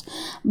vacuums.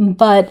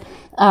 But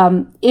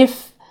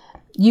if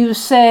you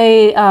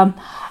say,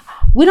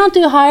 we don't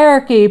do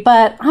hierarchy,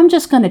 but I'm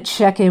just going to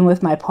check in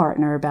with my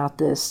partner about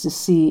this to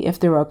see if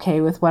they're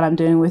okay with what I'm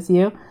doing with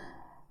you,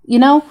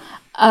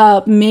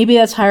 maybe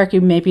that's hierarchy,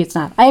 maybe it's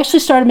not. I actually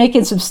started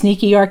making some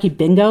sneakyarchy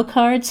bingo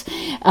cards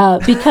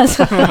because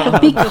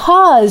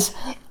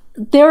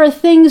there are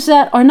things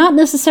that are not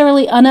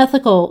necessarily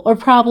unethical or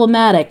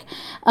problematic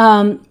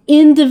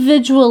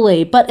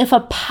individually, but if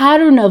a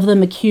pattern of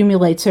them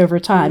accumulates over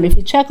time, if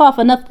you check off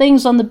enough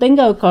things on the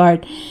bingo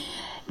card,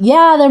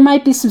 there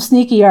might be some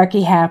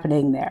sneakyarchy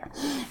happening there.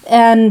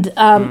 And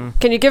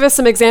can you give us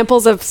some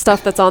examples of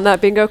stuff that's on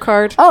that bingo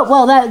card? Oh,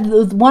 well,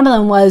 that one of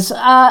them was,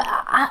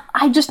 I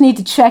I just need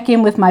to check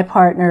in with my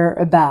partner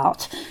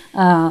about.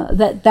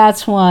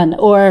 That's one.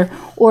 Or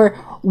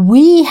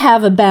we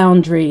have a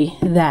boundary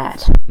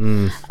that,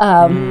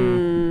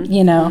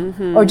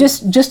 or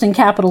just in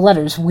capital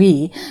letters,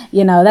 we,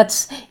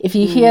 that's, if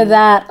you hear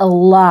that a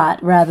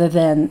lot rather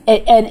than,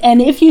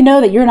 and if you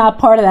know that you're not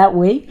part of that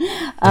we,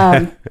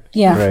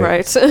 yeah.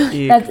 Right.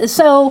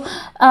 So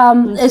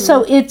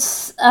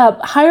it's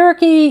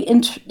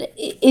hierarchy.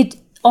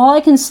 All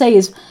I can say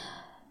is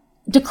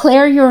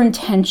declare your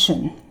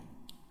intention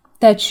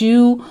that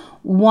you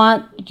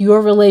want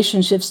your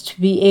relationships to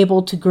be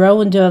able to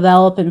grow and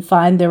develop and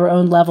find their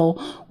own level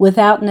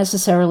without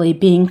necessarily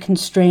being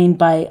constrained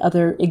by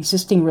other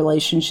existing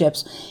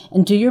relationships,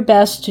 and do your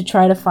best to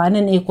try to find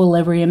an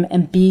equilibrium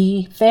and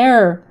be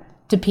fair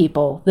to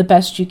people the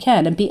best you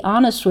can and be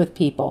honest with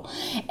people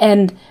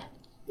and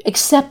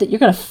accept that you're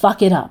going to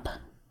fuck it up.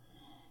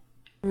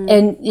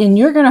 And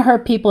you're going to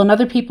hurt people and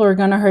other people are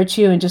going to hurt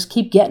you, and just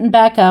keep getting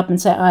back up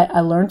and say, I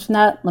learned from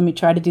that. Let me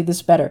try to do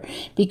this better,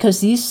 because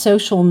these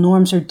social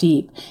norms are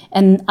deep.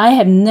 And I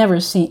have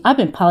never seen, I've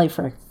been poly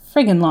for a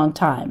friggin' long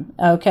time.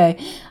 Okay.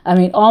 I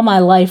mean, all my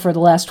life for the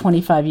last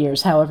 25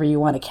 years, however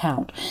you want to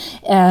count.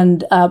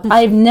 And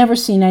I've never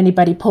seen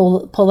anybody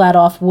pull that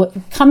off.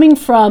 Coming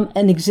from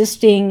an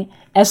existing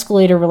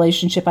escalator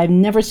relationship, I've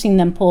never seen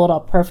them pull it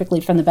off perfectly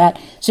from the bat.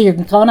 So you're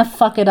gonna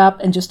fuck it up,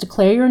 and just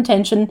declare your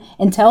intention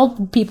and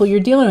tell people you're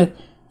dealing with,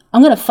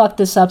 I'm gonna fuck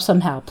this up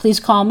somehow.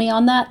 Please call me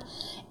on that,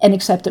 and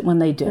accept it when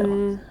they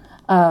do.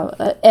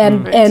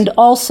 And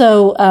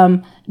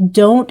also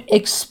don't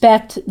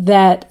expect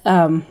that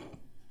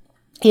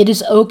it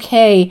is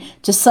okay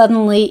to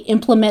suddenly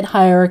implement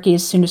hierarchy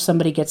as soon as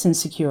somebody gets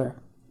insecure.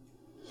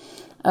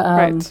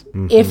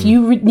 If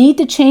you need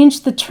to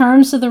change the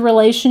terms of the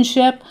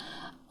relationship,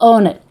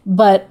 own it,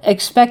 but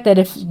expect that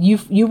if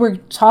you were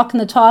talking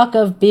the talk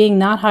of being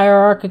not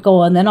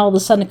hierarchical, and then all of a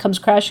sudden it comes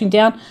crashing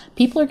down,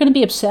 people are going to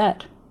be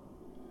upset.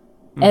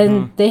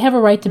 And they have a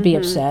right to be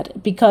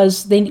upset,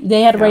 because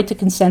they had a right to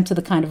consent to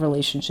the kind of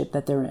relationship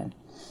that they're in.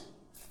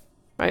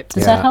 Right.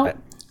 Does that help?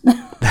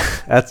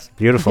 That's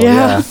beautiful.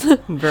 Yeah.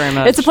 Very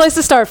much. It's a place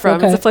to start from.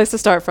 Okay. It's a place to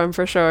start from,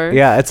 for sure.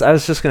 Yeah, I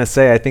was just going to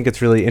say, I think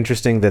it's really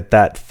interesting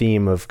that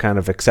theme of kind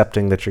of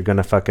accepting that you're going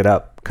to fuck it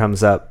up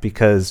comes up,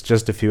 because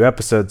just a few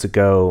episodes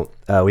ago,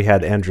 we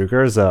had Andrew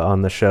Gurza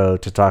on the show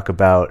to talk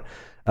about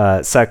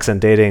sex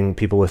and dating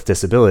people with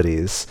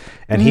disabilities.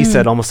 And he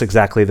said almost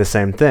exactly the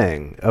same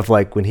thing, of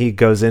like, when he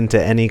goes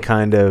into any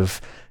kind of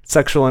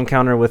sexual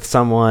encounter with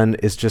someone,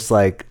 is just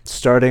like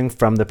starting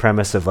from the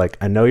premise of like,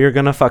 I know you're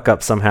going to fuck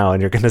up somehow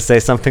and you're going to say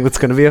something that's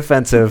going to be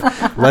offensive.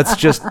 Let's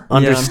just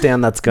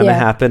understand that's going to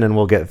happen, and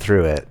we'll get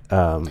through it.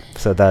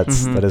 So that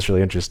is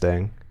really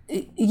interesting.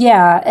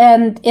 Yeah.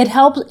 And it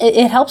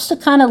helps to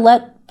kind of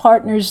let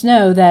partners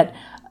know that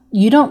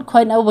you don't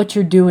quite know what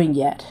you're doing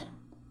yet.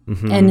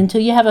 And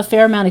until you have a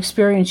fair amount of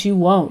experience, you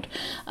won't.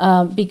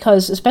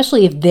 Because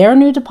especially if they're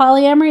new to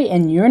polyamory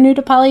and you're new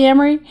to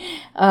polyamory,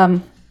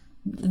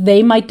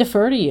 they might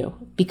defer to you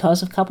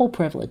because of couple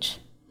privilege.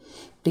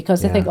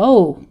 Because they think,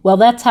 oh, well,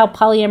 that's how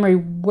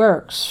polyamory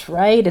works,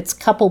 right? It's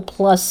couple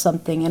plus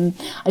something, and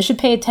I should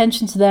pay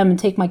attention to them and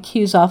take my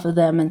cues off of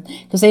them, and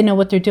because they know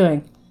what they're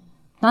doing.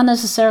 Not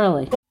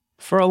necessarily.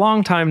 For a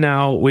long time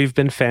now, we've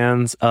been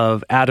fans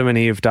of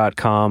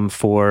adamandeve.com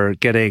for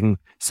getting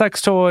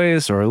sex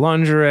toys or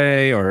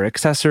lingerie or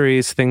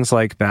accessories, things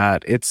like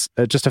that. It's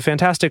just a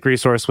fantastic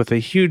resource with a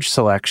huge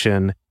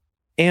selection.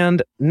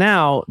 And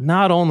now,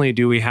 not only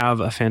do we have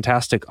a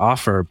fantastic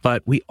offer,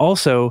 but we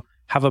also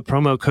have a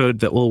promo code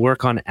that will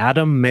work on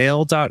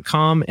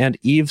adammail.com and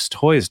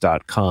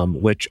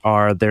evestoys.com, which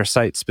are their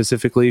sites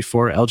specifically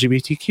for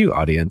LGBTQ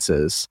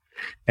audiences.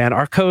 And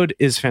our code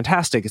is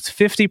fantastic. It's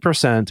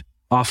 50%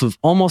 off of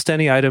almost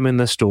any item in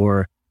the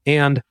store,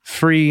 and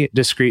free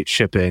discreet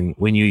shipping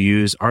when you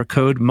use our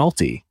code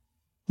MULTI.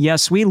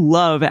 Yes, we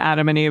love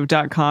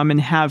adamandeve.com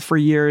and have for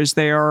years.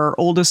 They are our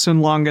oldest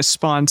and longest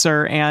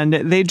sponsor, and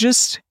they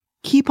just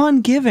keep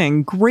on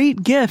giving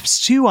great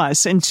gifts to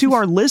us and to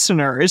our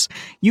listeners.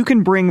 You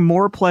can bring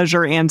more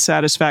pleasure and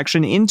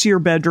satisfaction into your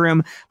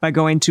bedroom by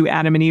going to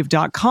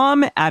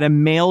adamandeve.com,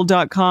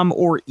 adammail.com,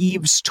 or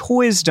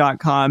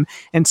evestoys.com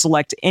and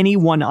select any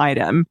one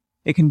item.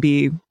 It can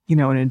be, an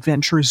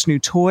adventurous new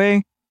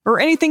toy or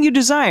anything you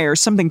desire,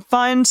 something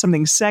fun,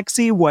 something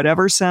sexy,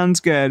 whatever sounds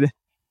good.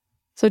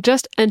 So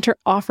just enter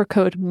offer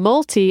code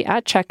MULTI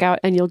at checkout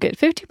and you'll get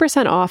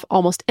 50% off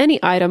almost any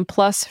item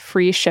plus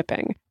free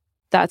shipping.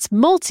 That's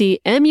MULTI,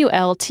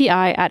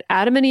 M-U-L-T-I, at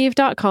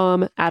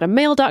adamandeve.com,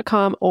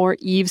 adammail.com, or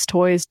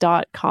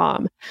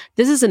evestoys.com.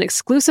 This is an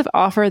exclusive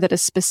offer that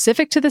is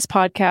specific to this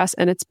podcast,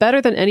 and it's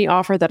better than any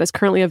offer that is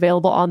currently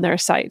available on their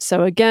site.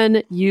 So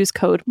again, use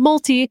code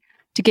MULTI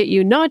to get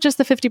you not just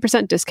the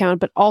 50%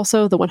 discount, but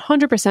also the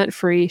 100%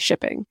 free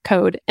shipping.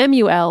 Code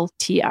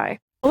MULTI.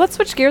 Well, let's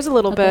switch gears a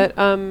little bit.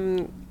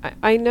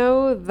 I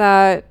know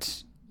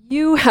that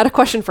you had a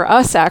question for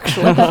us,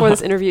 actually, before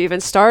this interview even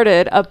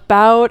started,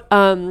 about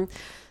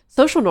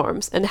social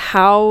norms and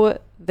how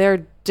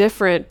they're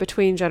different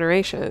between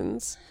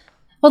generations.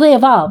 Well, they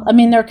evolve. I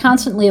mean, they're a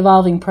constantly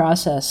evolving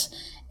process.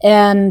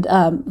 And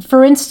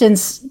for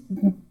instance,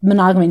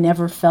 monogamy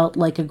never felt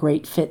like a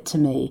great fit to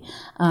me.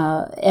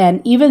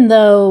 And even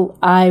though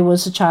I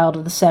was a child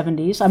of the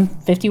 70s, I'm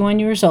 51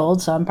 years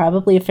old, so I'm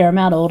probably a fair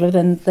amount older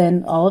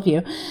than all of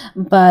you.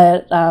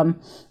 But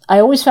I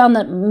always found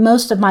that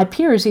most of my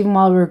peers, even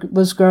while I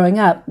was growing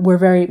up, were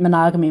very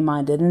monogamy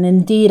minded. And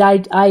indeed,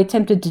 I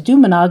attempted to do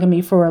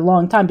monogamy for a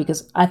long time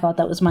because I thought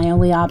that was my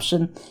only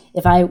option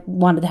if I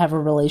wanted to have a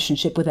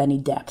relationship with any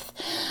depth.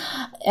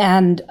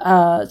 And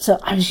so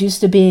I was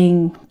used to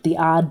being the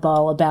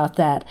oddball about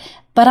that.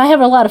 But I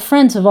have a lot of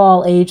friends of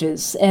all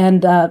ages,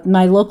 and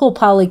my local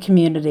poly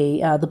community,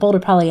 the Boulder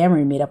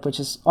Polyamory Meetup, which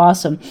is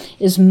awesome,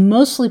 is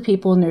mostly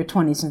people in their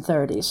 20s and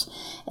 30s.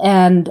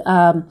 And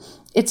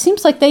it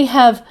seems like they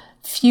have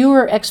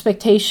fewer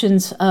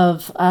expectations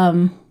of...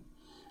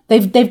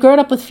 They've grown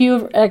up with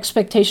fewer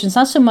expectations,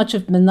 not so much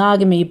of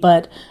monogamy,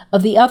 but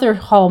of the other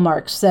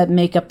hallmarks that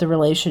make up the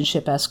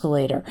relationship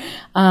escalator.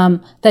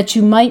 That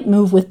you might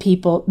move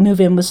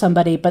in with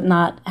somebody, but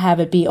not have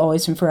it be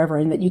always and forever,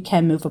 and that you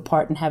can move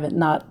apart and have it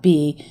not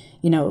be,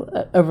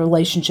 a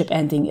relationship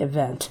ending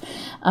event.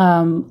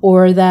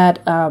 Or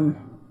that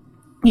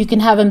you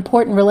can have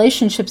important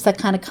relationships that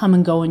kind of come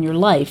and go in your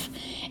life,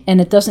 and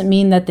it doesn't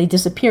mean that they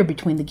disappear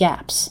between the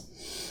gaps.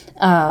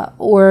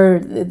 Or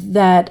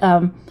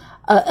that...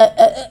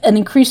 an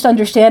increased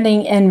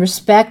understanding and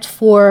respect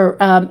for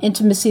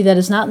intimacy that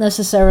is not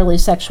necessarily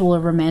sexual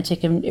or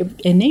romantic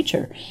in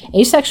nature.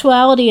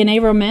 Asexuality and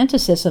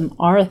aromanticism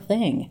are a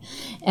thing,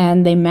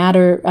 and they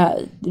matter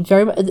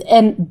very much.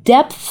 And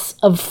depths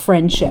of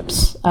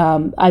friendships.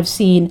 I've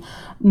seen,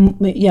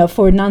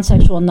 for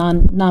non-sexual,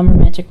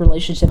 non-romantic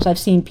relationships, I've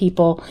seen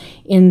people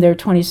in their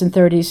 20s and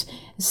 30s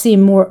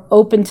seem more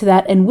open to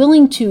that and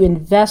willing to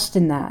invest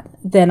in that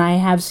than I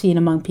have seen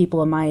among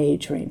people in my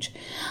age range.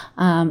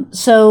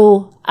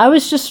 So I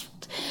was just,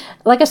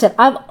 like I said,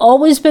 I've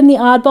always been the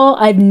oddball.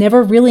 I've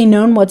never really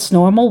known what's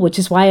normal, which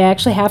is why I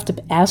actually have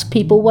to ask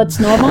people what's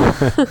normal.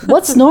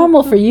 What's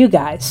normal for you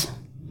guys?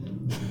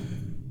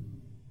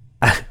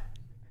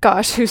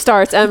 Gosh, who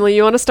starts? Emily,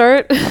 you want to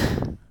start?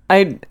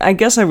 I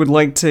guess I would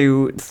like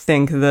to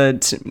think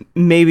that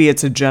maybe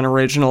it's a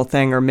generational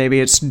thing, or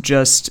maybe it's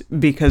just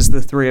because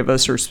the three of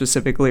us are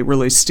specifically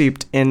really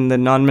steeped in the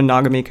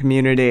non-monogamy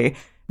community,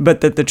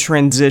 but that the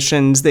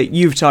transitions that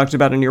you've talked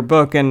about in your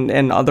book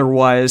and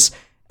otherwise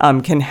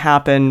can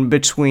happen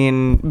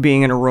between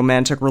being in a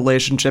romantic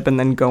relationship and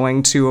then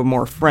going to a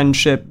more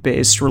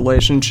friendship-based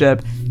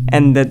relationship,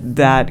 and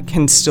that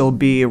can still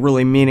be a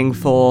really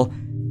meaningful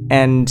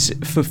and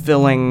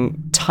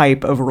fulfilling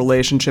type of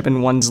relationship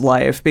in one's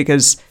life.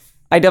 Because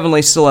I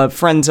definitely still have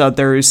friends out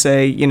there who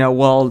say,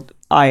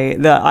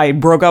 I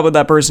broke up with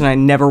that person, I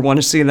never want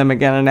to see them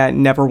again, and I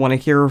never want to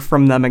hear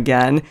from them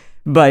again.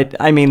 But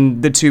I mean,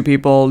 the two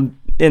people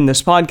in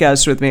this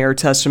podcast with me are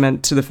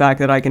testament to the fact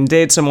that I can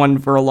date someone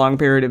for a long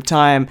period of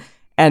time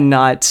and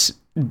not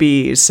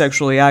be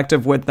sexually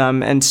active with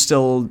them and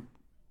still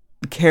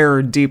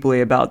care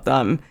deeply about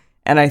them.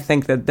 And I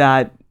think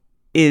that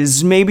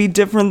is maybe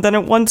different than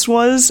it once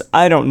was.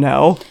 I don't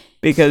know.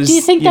 Because do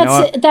you think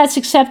that's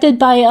accepted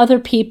by other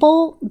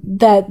people,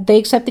 that they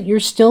accept that you're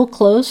still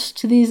close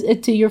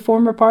to your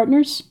former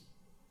partners?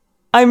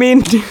 I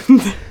mean,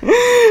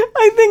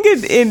 I think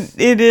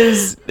it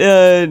is.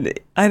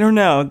 I don't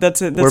know.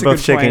 That's a We're good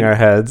both shaking point. our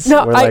heads.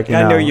 No, We're I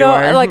know you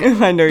are. Like,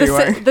 I know you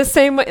are. The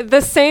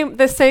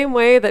same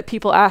way that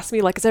people ask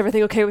me, like, is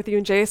everything okay with you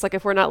and Jace? Like,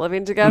 if we're not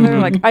living together,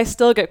 Mm-hmm. like, I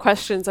still get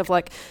questions of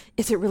like,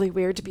 is it really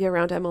weird to be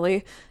around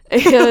Emily?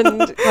 And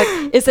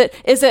like, is it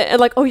and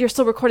like, oh, you're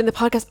still recording the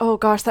podcast? Oh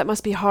gosh, that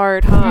must be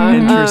hard, huh?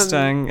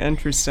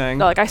 Interesting.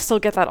 Like, I still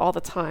get that all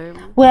the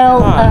time.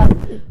 Well,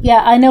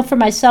 I know for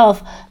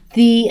myself,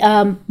 the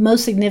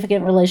most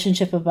significant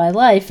relationship of my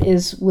life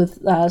is with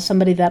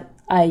somebody that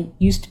I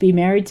used to be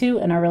married to,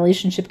 and our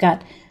relationship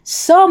got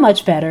so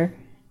much better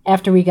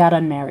after we got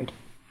unmarried.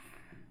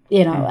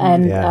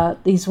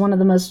 He's one of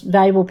the most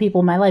valuable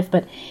people in my life,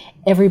 but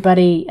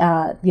everybody,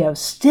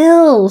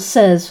 still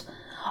says,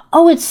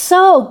 oh, it's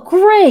so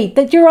great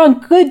that you're on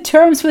good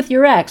terms with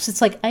your ex.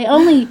 It's like, I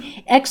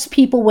only ex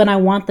people when I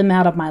want them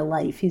out of my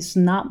life. He's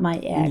not my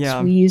ex.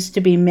 Yeah. We used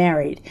to be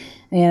married.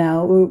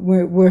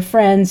 We're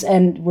friends,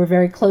 and we're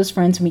very close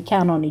friends, and we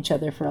count on each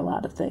other for a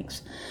lot of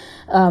things.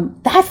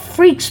 That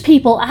freaks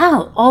people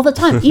out all the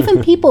time.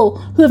 Even people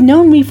who have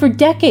known me for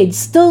decades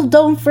still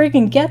don't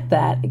freaking get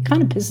that. It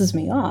kind of pisses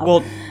me off.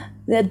 Well,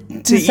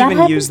 to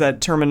even use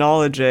that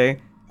terminology,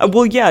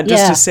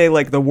 to say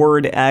like the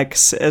word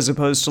ex as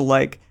opposed to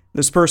like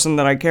this person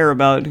that I care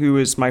about who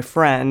is my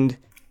friend.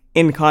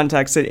 In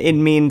context, it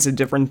means a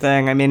different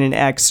thing. I mean, an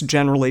ex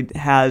generally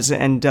has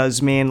and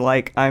does mean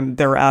like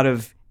they're out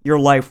of your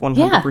life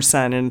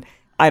 100%, and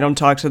I don't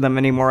talk to them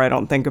anymore. I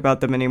don't think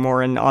about them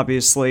anymore, and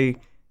obviously,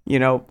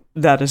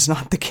 that is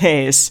not the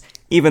case.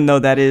 Even though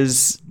that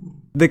is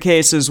the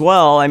case as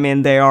well. I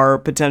mean, they are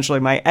potentially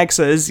my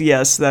exes.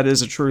 Yes, that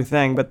is a true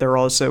thing, but they're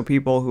also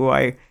people who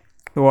I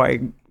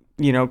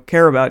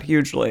care about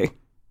hugely.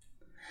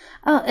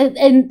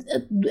 And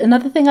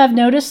another thing I've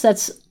noticed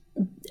that's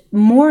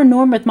more a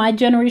norm with my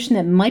generation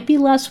that might be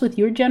less with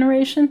your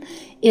generation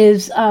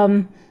is,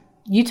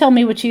 you tell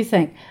me what you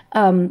think,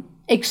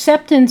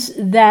 acceptance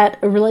that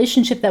a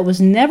relationship that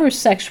was never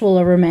sexual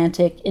or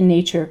romantic in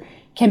nature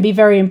can be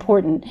very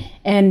important,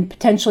 and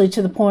potentially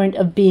to the point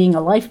of being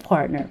a life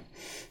partner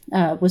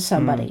with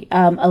somebody.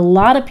 A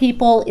lot of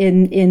people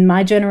in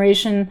my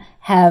generation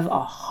have a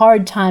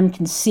hard time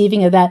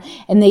conceiving of that,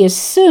 and they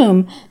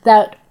assume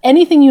that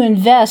anything you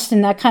invest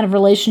in that kind of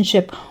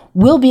relationship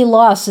will be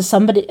lost as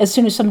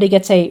soon as somebody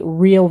gets a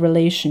real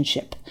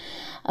relationship.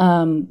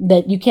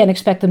 That you can't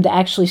expect them to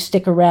actually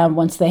stick around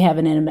once they have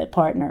an intimate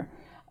partner.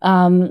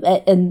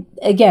 And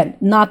again,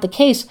 not the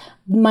case.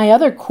 My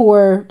other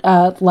core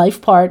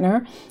life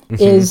partner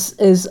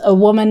is a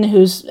woman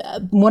who's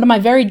one of my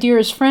very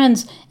dearest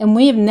friends, and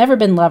we have never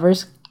been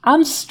lovers.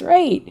 I'm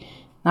straight,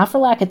 not for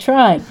lack of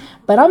trying,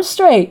 but I'm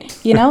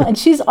straight, and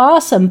she's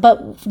awesome.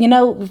 But,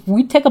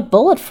 we take a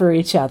bullet for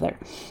each other.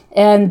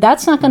 And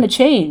that's not going to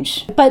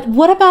change. But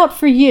what about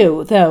for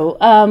you, though?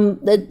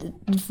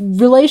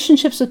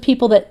 Relationships with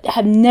people that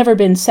have never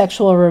been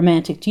sexual or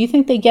romantic, do you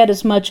think they get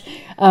as much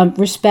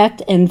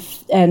respect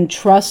and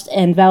trust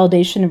and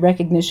validation and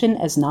recognition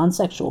as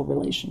non-sexual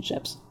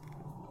relationships?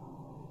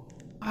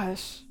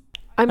 Gosh,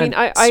 I mean,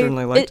 I'd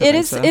certainly like to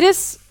think so.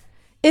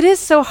 It is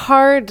so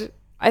hard.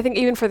 I think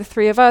even for the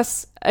three of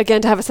us,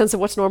 again, to have a sense of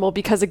what's normal,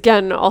 because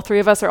again, all three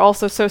of us are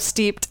also so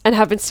steeped and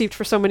have been steeped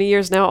for so many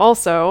years now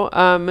also,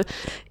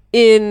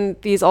 in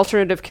these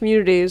alternative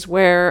communities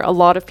where a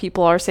lot of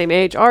people our same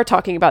age are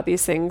talking about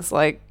these things,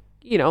 like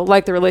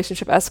the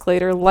relationship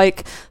escalator,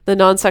 like the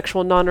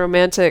non-sexual,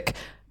 non-romantic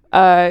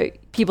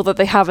people that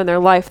they have in their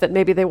life that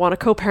maybe they want to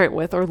co-parent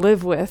with or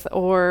live with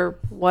or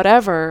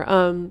whatever.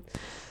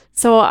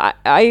 So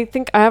I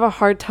think I have a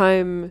hard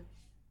time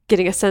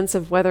getting a sense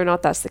of whether or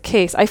not that's the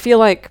case. I feel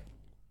like,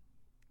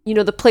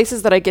 the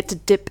places that I get to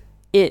dip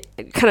it,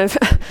 kind of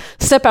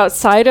step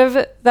outside of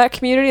that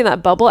community and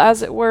that bubble,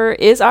 as it were,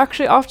 is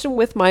actually often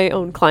with my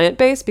own client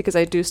base, because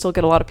I do still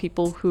get a lot of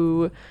people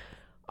who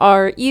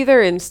are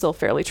either in still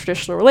fairly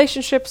traditional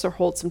relationships or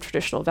hold some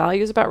traditional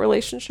values about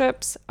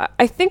relationships.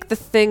 I think the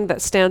thing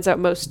that stands out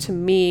most to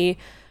me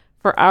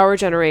for our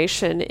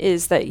generation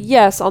is that,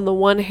 yes, on the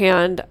one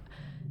hand,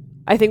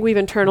 I think we've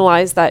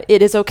internalized that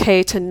it is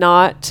okay to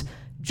not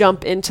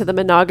jump into the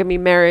monogamy,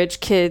 marriage,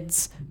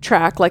 kids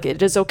track. Like,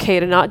 it is okay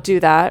to not do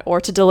that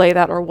or to delay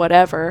that or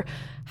whatever.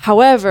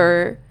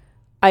 However,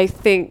 I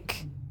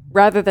think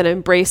rather than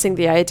embracing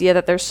the idea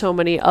that there's so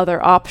many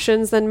other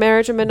options than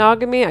marriage and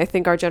monogamy, I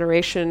think our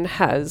generation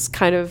has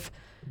kind of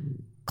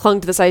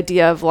clung to this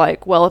idea of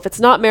like, well, if it's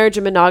not marriage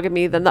and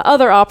monogamy, then the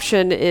other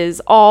option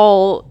is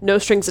all no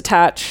strings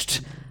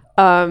attached,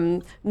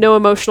 no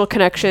emotional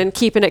connection,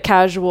 keeping it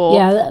casual,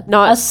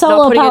 not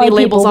putting any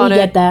labels on it.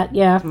 Get that,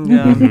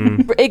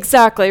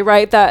 Exactly,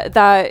 right.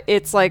 That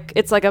it's like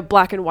a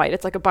black and white.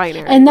 It's like a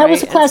binary. And that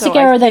was a classic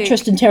error that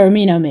Tristan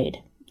Taormino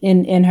made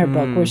in her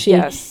book, where she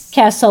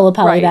cast solo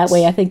poly that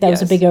way. I think that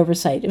was a big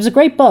oversight. It was a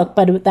great book,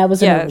 but that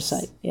was an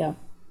oversight. Yeah.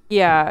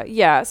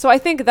 So I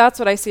think that's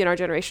what I see in our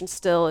generation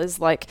still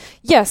is like,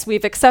 yes,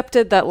 we've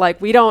accepted that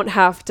like we don't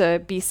have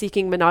to be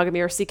seeking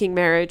monogamy or seeking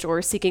marriage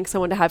or seeking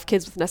someone to have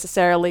kids with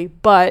necessarily,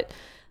 but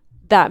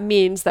that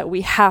means that we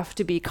have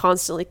to be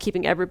constantly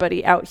keeping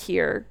everybody out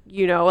here,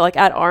 like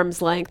at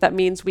arm's length. That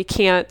means we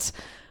can't,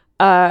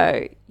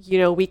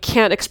 we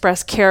can't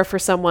express care for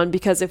someone,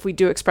 because if we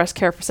do express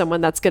care for someone,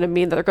 that's going to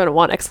mean that they're going to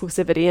want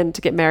exclusivity and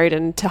to get married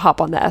and to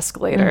hop on the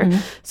escalator.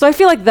 So I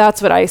feel like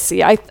that's what I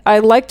see. I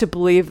like to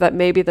believe that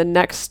maybe the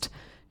next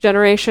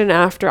generation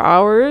after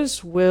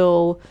ours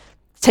will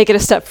take it a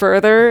step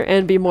further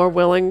and be more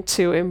willing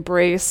to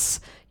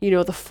embrace,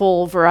 the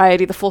full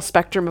variety, the full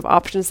spectrum of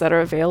options that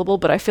are available.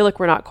 But I feel like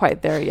we're not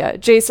quite there yet.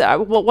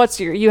 Jason,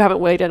 you haven't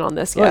weighed in on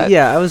this yet. Well,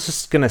 yeah, I was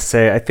just going to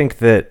say, I think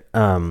that,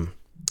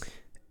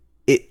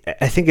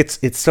 I think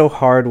it's so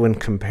hard when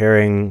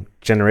comparing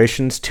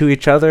generations to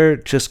each other,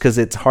 just because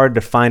it's hard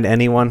to find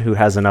anyone who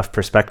has enough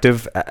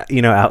perspective,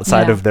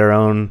 outside of their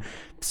own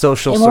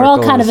social circles. We're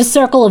all kind of a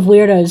circle of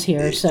weirdos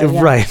here. So,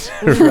 Right.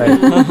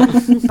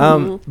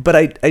 But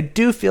I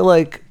do feel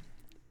like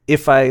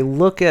if I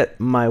look at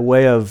my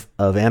way of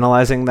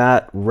analyzing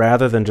that,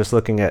 rather than just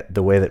looking at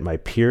the way that my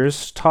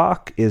peers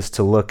talk, is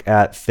to look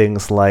at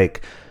things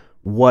like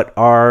what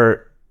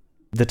are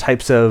the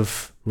types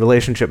of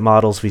relationship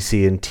models we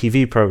see in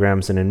TV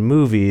programs and in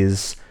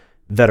movies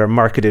that are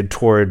marketed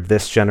toward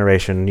this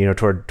generation,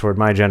 toward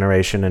my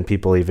generation and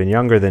people even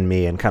younger than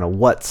me, and kind of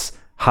what's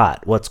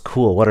hot, what's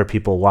cool, what are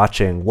people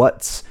watching,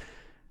 what's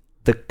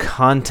the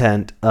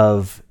content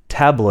of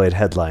tabloid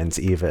headlines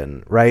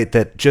even, right?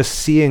 That just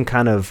seeing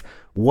kind of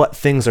what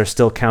things are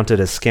still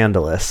counted as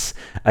scandalous,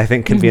 I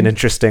think can be an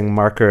interesting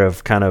marker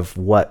of kind of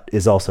what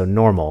is also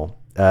normal,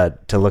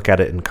 to look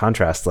at it in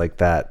contrast like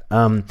that.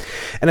 And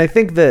I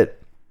think that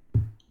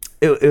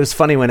it was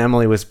funny when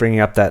Emily was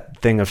bringing up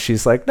that thing of,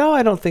 she's like, no,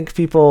 I don't think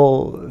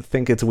people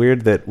think it's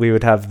weird that we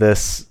would have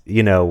this,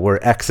 we're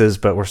exes,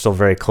 but we're still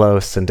very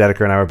close. And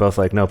Dedeker and I were both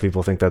like, no,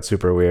 people think that's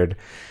super weird.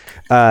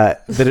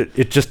 that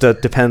it just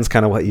depends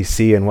kind of what you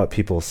see and what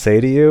people say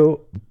to you.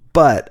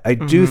 But I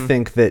do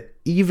think that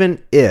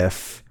even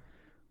if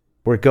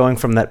we're going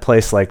from that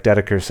place, like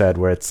Dedeker said,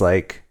 where it's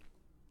like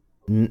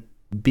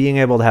being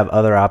able to have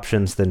other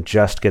options than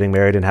just getting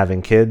married and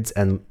having kids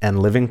and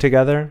living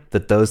together,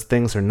 that those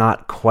things are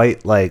not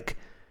quite like,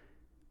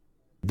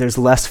 there's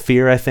less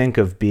fear, I think,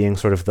 of being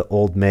sort of the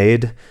old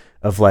maid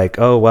of like,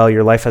 oh, well,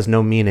 your life has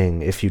no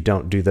meaning if you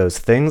don't do those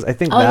things. I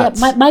think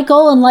that's... Yeah. My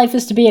goal in life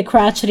is to be a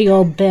crotchety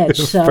old bitch.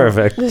 So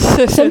Perfect.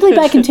 Simply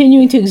by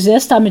continuing to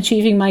exist, I'm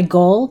achieving my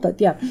goal. But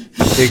yeah.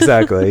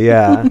 Exactly,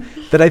 yeah.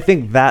 That I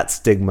think that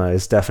stigma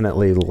is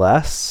definitely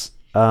less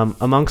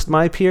amongst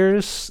my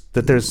peers.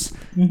 That there's...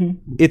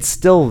 It's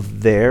still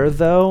there,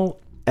 though.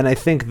 And I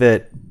think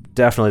that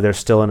definitely there's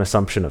still an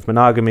assumption of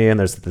monogamy, and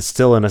there's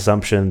still an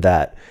assumption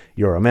that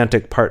your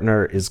romantic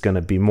partner is going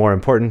to be more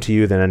important to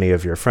you than any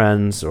of your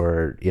friends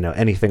or, you know,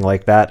 anything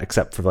like that,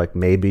 except for like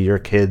maybe your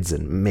kids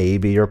and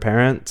maybe your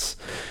parents.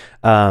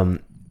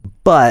 But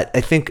I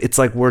think it's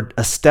like we're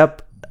a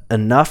step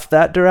enough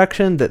that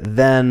direction that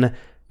then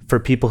for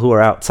people who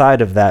are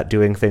outside of that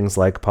doing things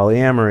like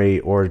polyamory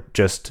or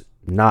just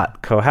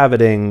not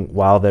cohabiting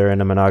while they're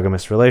in a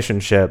monogamous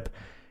relationship,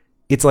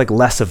 it's like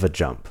less of a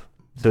jump.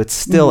 So it's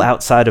still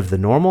outside of the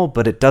normal,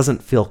 but it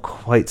doesn't feel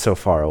quite so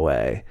far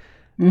away.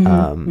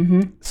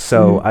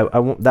 So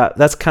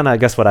that's kind of, I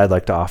guess, what I'd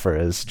like to offer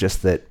is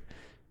just that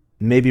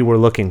maybe we're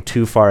looking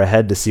too far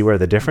ahead to see where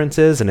the difference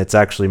is, and it's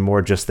actually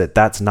more just that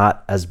that's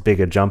not as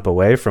big a jump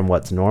away from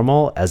what's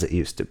normal as it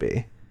used to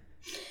be.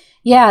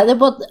 Yeah,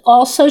 well,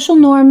 all social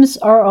norms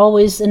are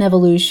always an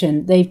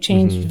evolution. They've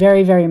changed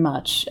very, very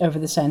much over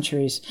the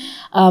centuries.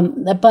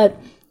 But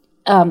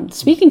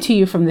speaking to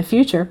you from the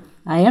future,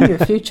 I am your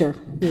future.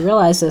 You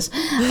realize this.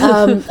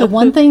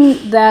 One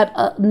thing that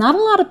not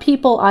a lot of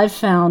people I've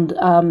found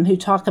who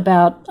talk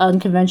about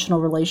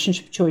unconventional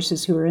relationship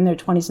choices who are in their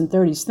 20s and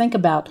 30s think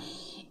about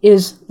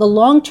is the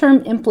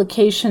long-term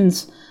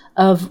implications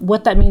of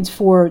what that means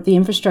for the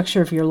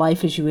infrastructure of your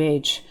life as you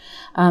age.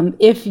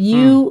 If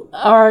you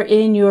are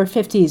in your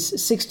 50s,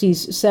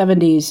 60s,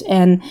 70s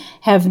and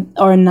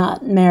are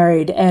not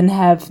married and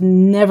have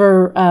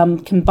never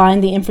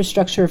combined the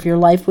infrastructure of your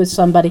life with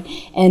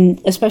somebody, and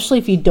especially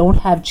if you don't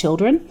have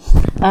children,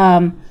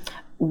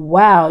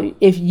 wow,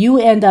 if you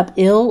end up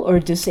ill or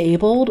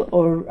disabled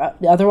or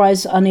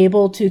otherwise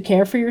unable to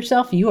care for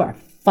yourself, you are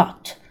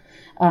fucked.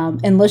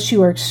 Unless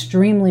you are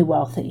extremely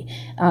wealthy.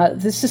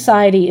 This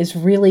society is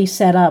really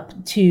set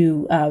up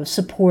to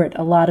support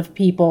a lot of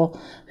people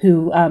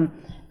who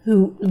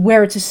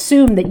where it's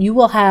assumed that you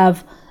will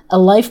have a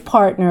life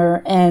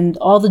partner and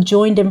all the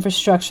joined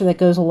infrastructure that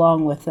goes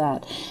along with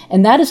that.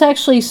 And that has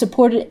actually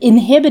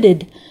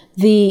inhibited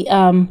the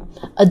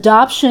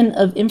adoption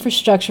of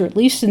infrastructure, at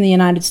least in the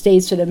United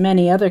States and in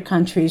many other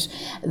countries,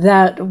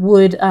 that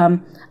would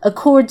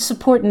accord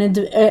support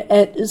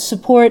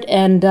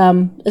and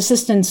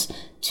assistance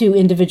to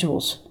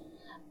individuals.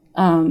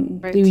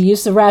 Right. You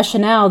use the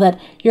rationale that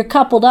you're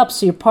coupled up,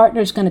 so your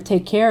partner's going to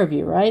take care of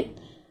you, right?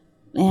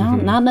 Well,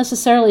 not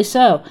necessarily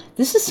so.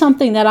 This is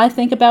something that I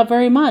think about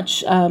very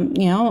much. I've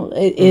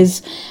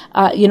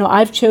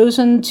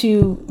chosen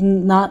to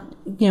not,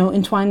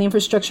 entwine the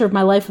infrastructure of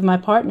my life with my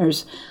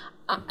partners.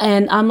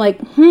 And I'm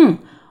like,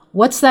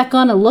 what's that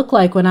going to look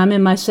like when I'm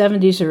in my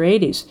 70s or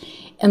 80s?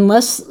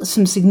 Unless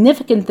some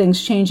significant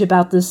things change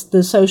about the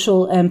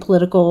social and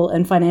political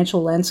and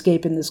financial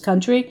landscape in this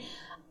country,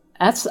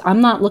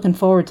 I'm not looking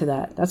forward to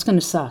that. That's going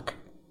to suck.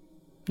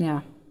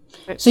 Yeah.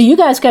 So you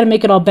guys got to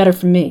make it all better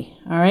for me,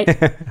 all right?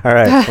 All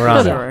right, we're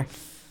on it.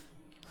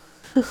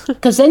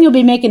 Because then you'll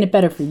be making it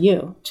better for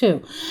you,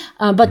 too.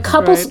 But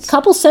couple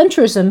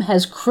centrism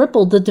has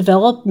crippled the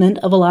development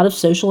of a lot of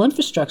social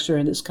infrastructure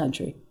in this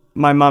country.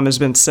 My mom has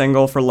been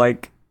single for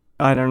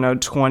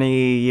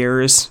 20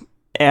 years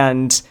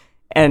and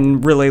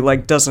really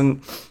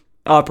doesn't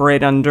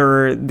operate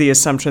under the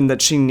assumption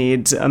that she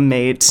needs a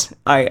mate.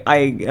 I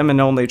am an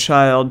only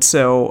child,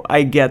 so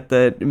I get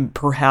that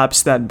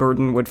perhaps that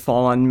burden would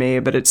fall on me,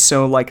 but it's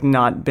so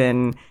not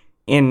been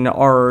in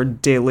our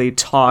daily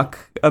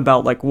talk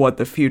about what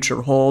the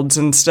future holds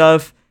and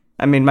stuff.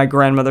 I mean, my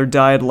grandmother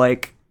died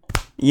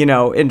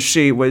and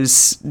she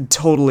was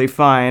totally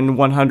fine,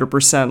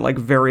 100%,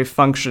 very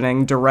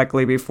functioning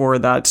directly before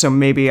that. So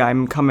maybe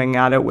I'm coming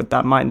at it with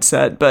that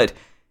mindset, but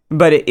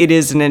it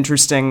is an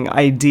interesting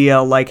idea,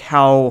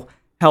 how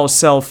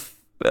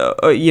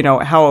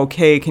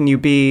okay can you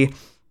be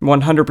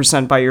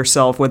 100% by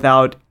yourself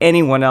without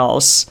anyone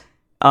else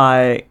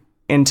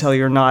until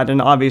you're not.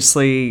 And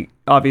obviously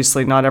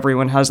not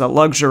everyone has that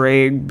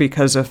luxury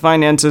because of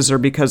finances or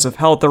because of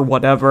health or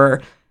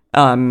whatever.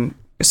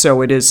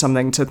 So it is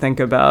something to think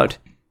about.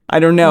 I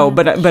don't know,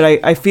 but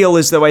I feel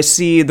as though I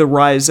see the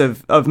rise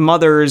of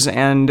mothers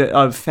and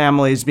of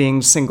families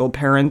being single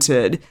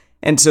parented.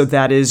 And so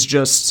that is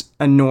just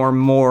a norm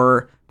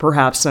more,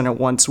 perhaps, than it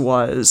once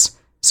was.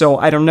 So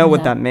I don't know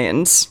what that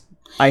means.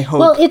 I hope.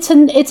 Well, it's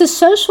a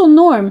social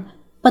norm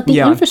But the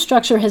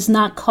infrastructure has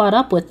not caught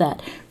up with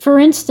that. For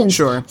instance,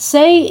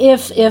 say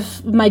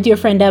if my dear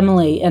friend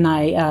Emily and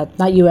I,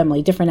 not you,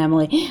 Emily, different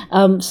Emily,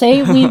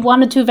 say we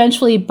wanted to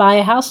eventually buy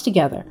a house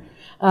together,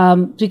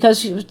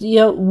 because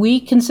we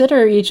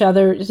consider each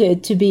other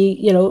to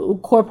be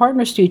core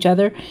partners to each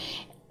other.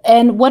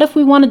 And what if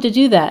we wanted to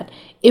do that?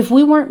 If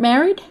we weren't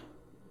married,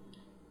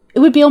 it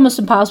would be almost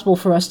impossible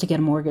for us to get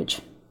a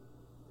mortgage.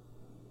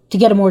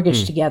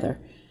 Together.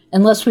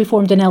 Unless we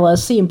formed an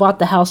LLC and bought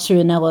the house through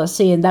an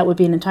LLC, and that would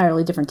be an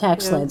entirely different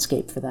tax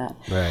landscape for that.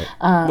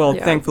 Right.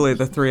 Thankfully,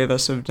 the three of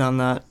us have done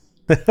that.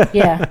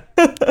 Yeah.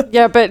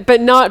 Yeah,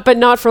 but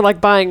not for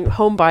like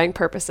home buying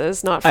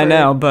purposes. Not for, I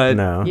know,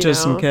 but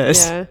just in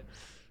case.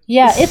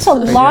 Yeah, it's a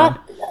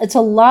lot. It's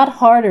a lot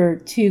harder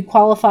to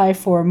qualify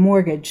for a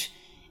mortgage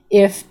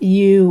if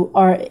you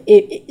are,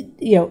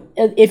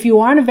 if you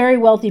aren't a very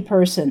wealthy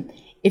person,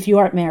 if you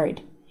aren't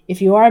married.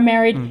 If you are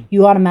married,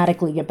 you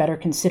automatically get better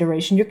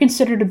consideration. You're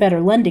considered a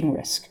better lending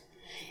risk.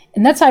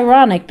 And that's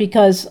ironic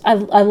because I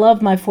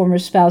love my former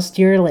spouse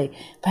dearly,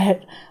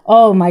 but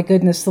oh my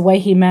goodness, the way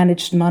he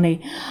managed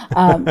money.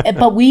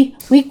 But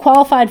we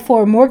qualified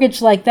for a mortgage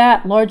like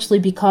that largely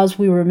because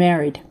we were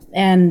married.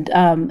 And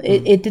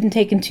it didn't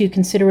take into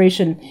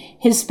consideration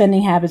his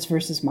spending habits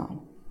versus mine.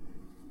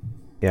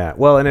 Yeah,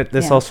 well, and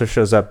this also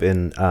shows up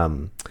in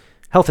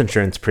health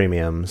insurance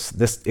premiums.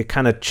 It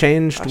kind of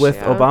changed with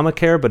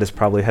Obamacare, but is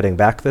probably heading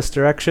back this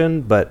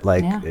direction. But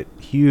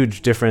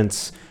huge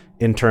difference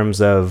in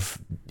terms of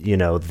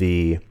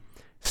the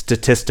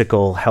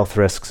statistical health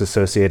risks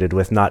associated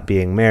with not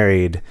being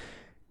married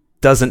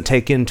doesn't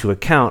take into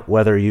account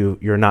whether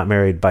you're not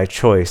married by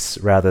choice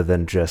rather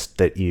than just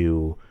that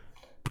you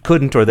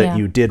couldn't or that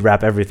you did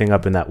wrap everything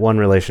up in that one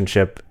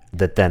relationship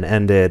that then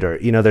ended, or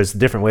there's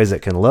different ways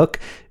it can look,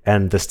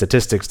 and the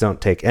statistics don't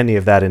take any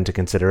of that into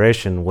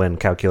consideration when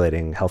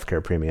calculating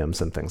healthcare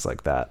premiums and things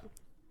like that.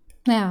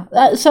 Yeah.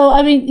 So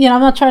I mean, I'm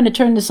not trying to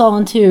turn this all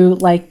into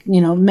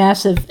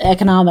massive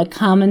economic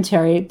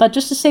commentary, but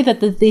just to say that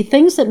the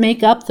things that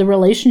make up the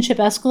relationship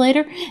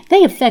escalator,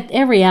 they affect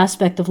every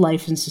aspect of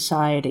life in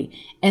society,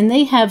 and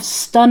they have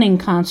stunning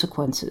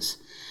consequences.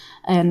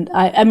 And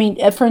I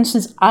mean, for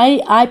instance,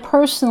 I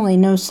personally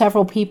know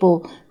several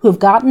people who have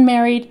gotten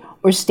married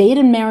or stayed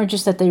in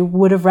marriages that they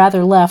would have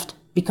rather left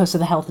because of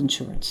the health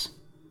insurance.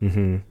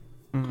 Mm-hmm.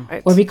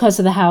 Right. Or because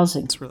of the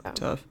housing. It's really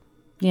tough.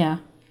 Yeah.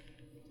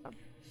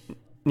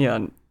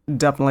 Yeah,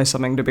 definitely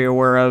something to be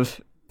aware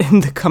of in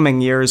the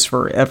coming years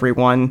for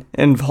everyone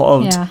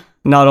involved. Yeah.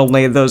 Not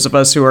only those of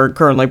us who are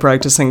currently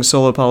practicing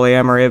solo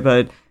polyamory,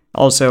 but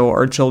also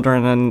our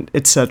children and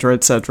et cetera,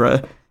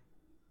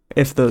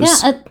 if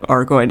those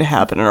are going to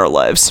happen in our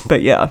lives.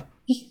 But yeah.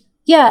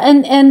 Yeah,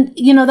 and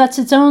that's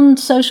its own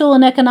social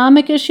and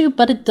economic issue,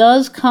 but it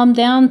does come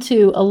down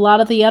to a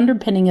lot of the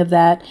underpinning of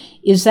that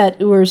is that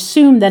we're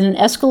assumed that an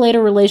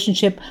escalator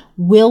relationship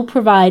will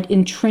provide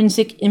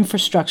intrinsic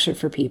infrastructure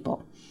for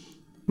people.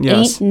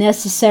 Yes. Ain't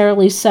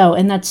necessarily so,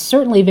 and that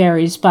certainly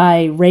varies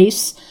by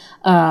race,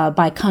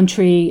 by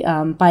country,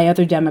 by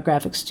other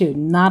demographics too.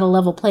 Not a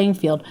level playing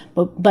field,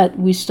 but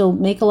we still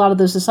make a lot of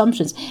those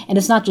assumptions. And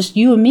it's not just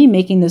you and me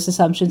making those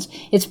assumptions.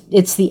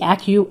 It's the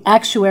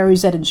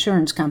actuaries at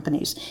insurance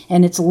companies,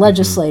 and it's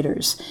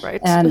legislators,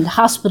 and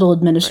hospital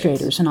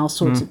administrators, and all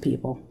sorts of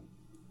people.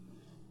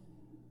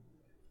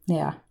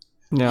 Yeah.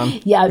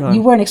 Yeah.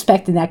 You weren't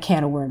expecting that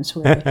can of worms,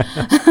 were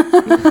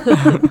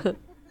you?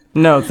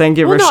 No, thank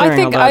you for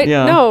sharing all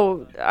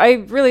that. I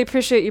really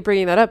appreciate you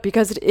bringing that up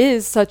because it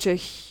is such a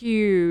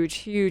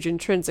huge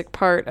intrinsic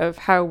part of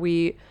how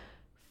we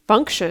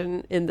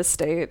function in the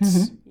States.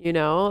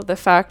 Mm-hmm. The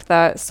fact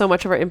that so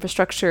much of our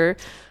infrastructure,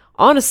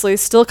 honestly,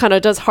 still kind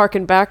of does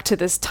harken back to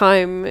this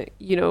time,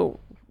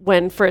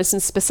 when, for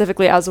instance,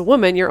 specifically as a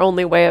woman, your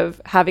only way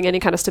of having any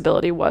kind of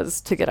stability was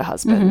to get a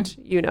husband,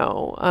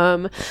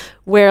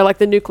 where like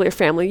the nuclear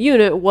family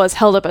unit was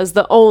held up as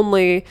the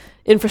only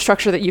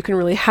infrastructure that you can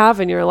really have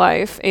in your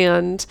life.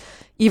 And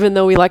even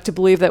though we like to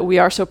believe that we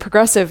are so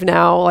progressive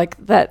now, like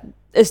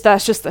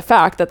that's just the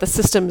fact that the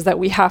systems that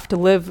we have to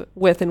live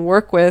with and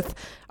work with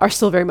are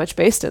still very much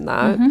based in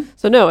that. Mm-hmm.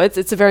 So no,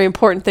 it's a very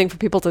important thing for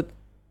people to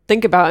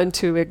think about and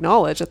to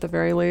acknowledge at the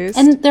very least.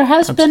 And there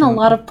has been a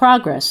lot of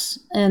progress,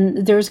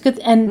 and there's good.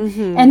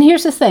 And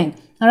here's the thing: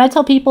 when I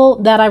tell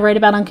people that I write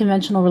about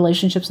unconventional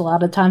relationships, a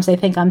lot of times they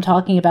think I'm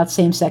talking about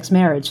same-sex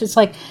marriage. It's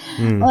like,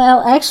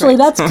 well, actually,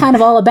 that's kind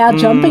of all about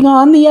jumping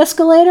on the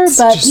escalator,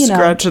 but just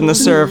scratching the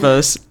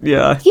surface.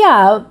 Yeah.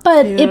 Yeah,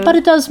 but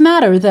it does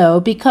matter though,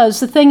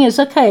 because the thing is,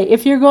 okay,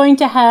 if you're going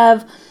to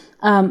have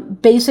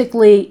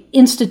basically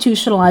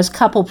institutionalized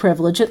couple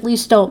privilege, at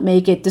least don't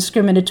make it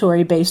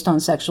discriminatory based on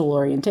sexual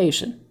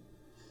orientation.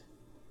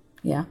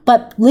 Yeah.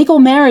 But legal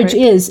marriage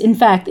is, in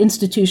fact,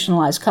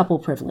 institutionalized couple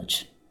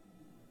privilege.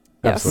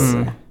 Yes.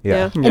 Absolutely.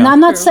 Yeah. And I'm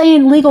not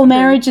saying legal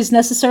marriage is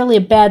necessarily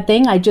a bad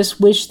thing. I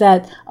just wish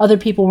that other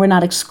people were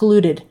not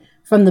excluded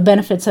from the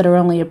benefits that are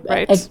only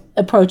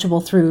approachable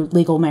through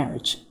legal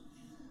marriage.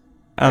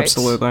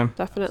 Absolutely.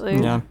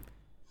 Definitely. Yeah.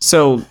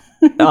 So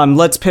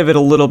let's pivot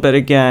a little bit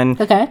again.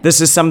 Okay.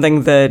 This is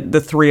something that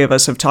the three of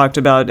us have talked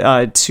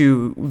about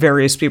to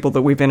various people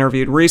that we've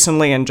interviewed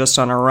recently, and just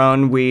on our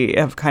own. We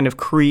have kind of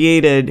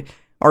created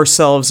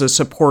ourselves a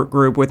support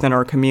group within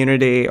our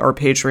community, our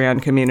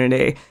Patreon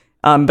community.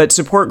 But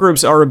support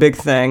groups are a big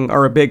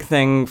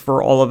thing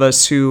for all of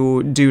us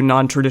who do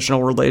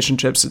non-traditional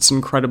relationships. It's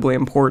incredibly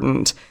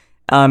important.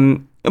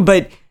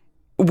 But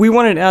we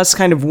wanted to ask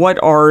kind of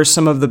what are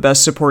some of the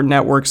best support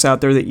networks out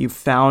there that you've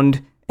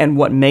found, and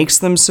what makes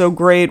them so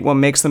great, what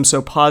makes them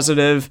so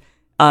positive,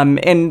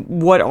 and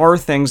what are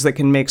things that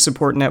can make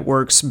support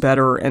networks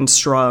better and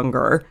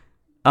stronger.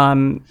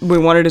 We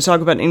wanted to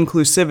talk about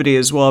inclusivity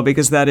as well,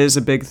 because that is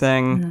a big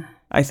thing.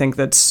 I think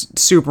that's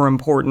super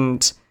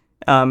important.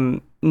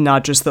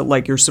 Not just that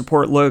like your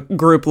support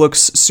group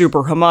looks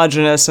super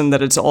homogenous and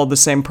that it's all the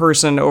same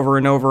person over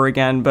and over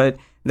again, but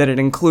that it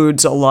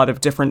includes a lot of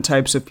different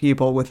types of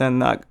people within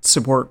that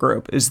support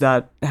group.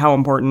 How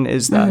important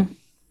is that?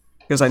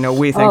 Because I know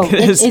we think it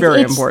is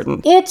very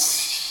important.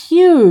 It's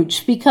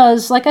huge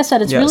because, like I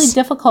said, it's really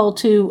difficult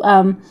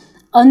to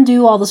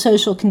undo all the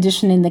social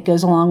conditioning that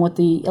goes along with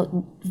the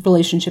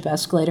relationship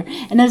escalator.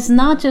 And it's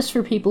not just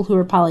for people who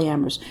are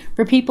polyamorous,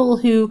 for people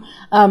who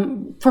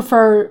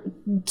prefer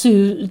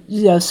to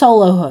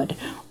solohood,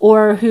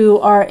 or who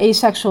are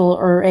asexual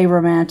or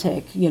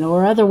aromantic,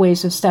 or other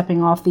ways of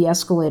stepping off the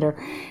escalator.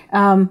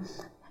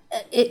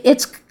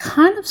 It's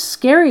kind of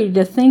scary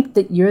to think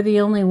that you're the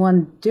only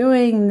one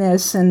doing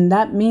this, and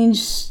that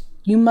means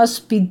you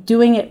must be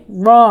doing it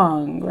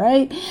wrong,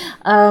 right?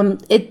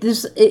 It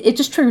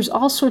just triggers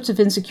all sorts of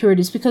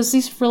insecurities, because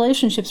these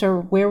relationships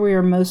are where we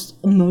are most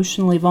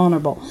emotionally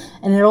vulnerable,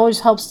 and it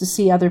always helps to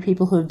see other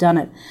people who have done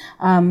it.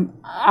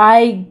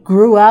 I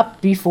grew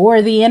up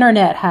before the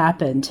internet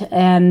happened,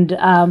 and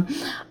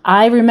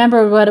I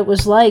remember what it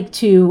was like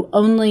to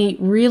only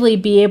really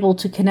be able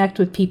to connect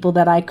with people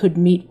that I could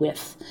meet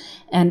with,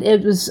 and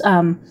it was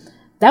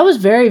that was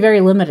very, very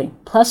limiting.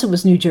 Plus, it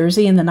was New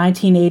Jersey in the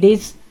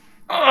 1980s.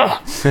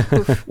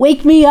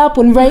 Wake me up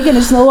when Reagan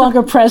is no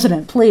longer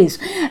president, please.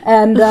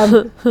 And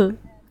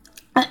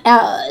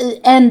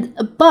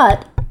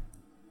but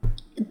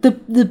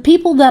the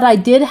people that I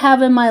did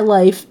have in my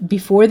life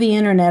before the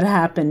internet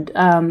happened,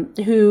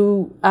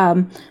 who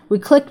we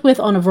clicked with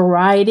on a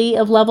variety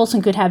of levels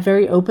and could have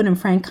very open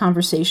and frank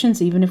conversations,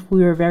 even if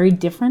we were very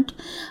different,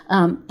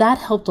 that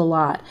helped a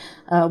lot.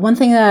 One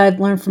thing that I've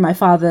learned from my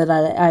father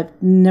that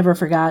I've never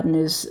forgotten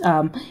is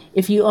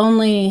if you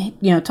only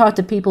talk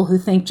to people who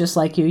think just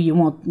like you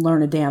won't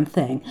learn a damn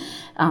thing.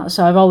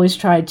 So I've always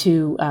tried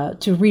to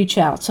reach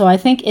out. So I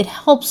think it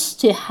helps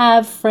to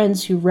have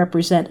friends who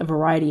represent a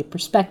variety of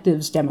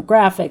perspectives,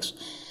 demographics,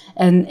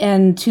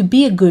 and to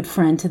be a good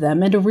friend to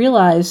them, and to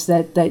realize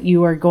that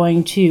you are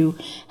going to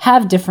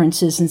have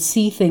differences and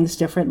see things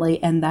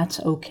differently, and that's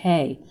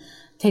okay.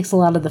 Takes a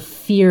lot of the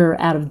fear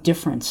out of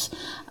difference.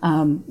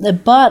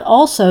 But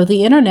also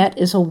the internet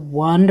is a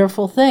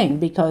wonderful thing,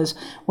 because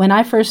when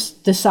I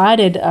first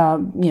decided,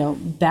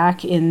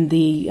 back in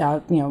the,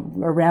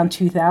 around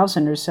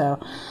 2000 or so,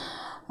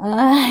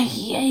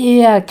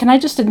 can I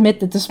just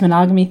admit that this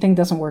monogamy thing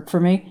doesn't work for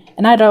me?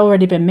 And I'd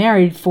already been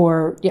married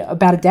for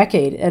about a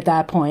decade at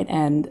that point,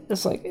 and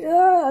it's like,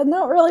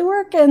 not really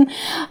working.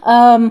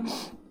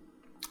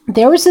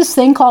 There was this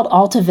thing called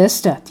Alta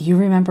Vista. Do you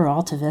remember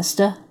Alta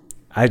Vista?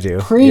 I do.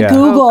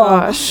 Pre-Google. Oh,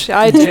 gosh,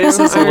 I do. This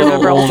is a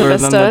little older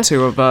than the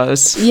two of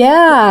us.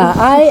 Yeah,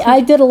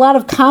 I did a lot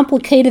of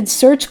complicated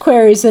search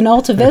queries in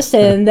Alta Vista,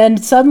 and then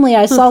suddenly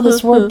I saw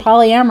this word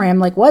polyamory. I'm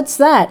like, what's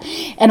that?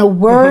 And a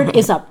word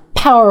is a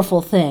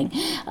powerful thing.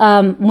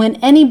 When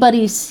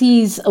anybody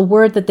sees a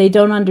word that they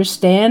don't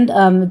understand,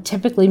 it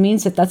typically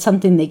means that that's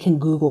something they can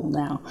Google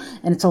now.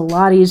 And it's a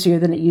lot easier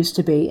than it used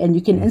to be. And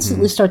you can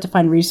instantly start to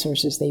find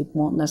resources. They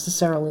won't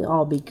necessarily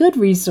all be good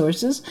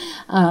resources,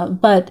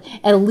 but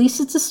at least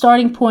it's a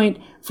starting point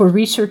for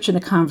research and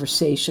a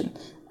conversation.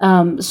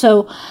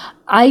 So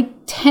I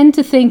tend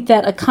to think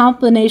that a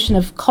combination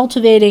of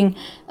cultivating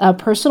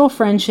personal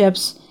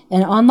friendships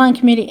and online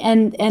community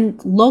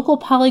and local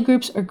poly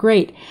groups are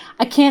great.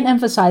 I can't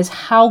emphasize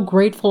how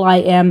grateful I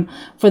am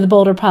for the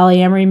Boulder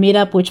Polyamory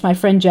Meetup, which my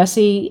friend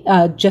Jessie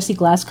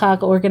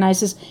Glasscock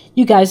organizes.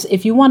 You guys,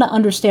 if you want to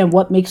understand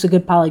what makes a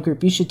good poly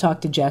group, you should talk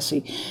to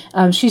Jessie.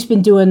 She's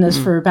been doing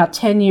this for about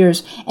 10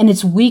 years, and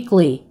it's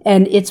weekly,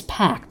 and it's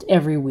packed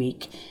every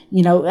week.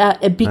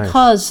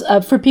 Because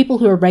for people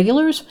who are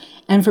regulars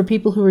and for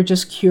people who are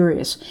just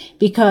curious,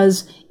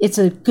 because it's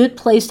a good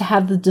place to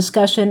have the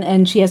discussion,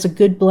 and she has a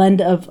good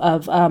blend of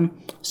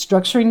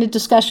structuring the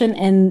discussion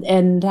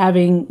and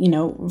having,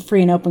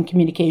 free and open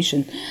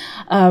communication.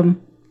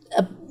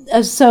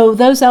 So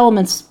those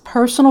elements,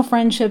 personal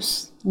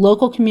friendships,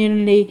 local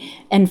community,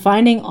 and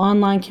finding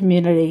online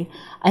community,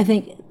 I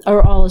think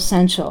are all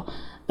essential.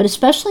 But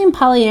especially in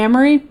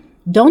polyamory,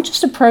 don't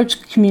just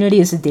approach community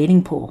as a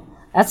dating pool.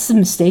 That's the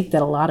mistake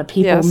that a lot of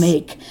people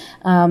make.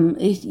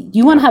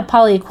 You want to have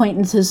poly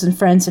acquaintances and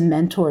friends and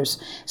mentors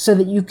so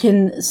that you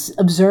can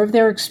observe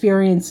their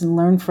experience and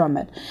learn from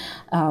it.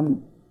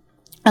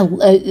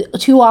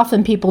 Too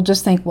often people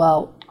just think,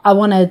 well, I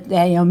want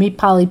to meet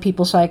poly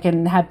people so I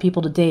can have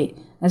people to date.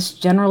 That's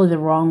generally the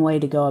wrong way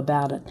to go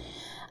about it.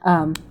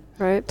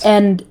 Right.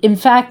 And in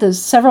fact,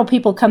 there's several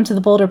people come to the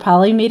Boulder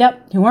Poly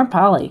meetup who aren't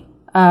poly,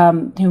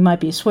 who might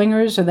be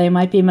swingers or they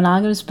might be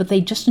monogamous, but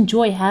they just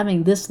enjoy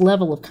having this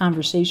level of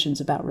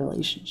conversations about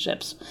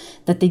relationships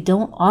that they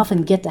don't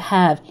often get to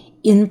have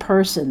in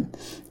person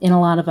in a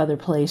lot of other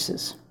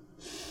places.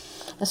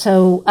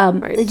 So,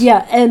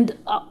 yeah, and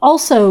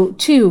also,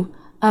 too,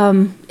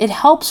 it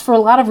helps for a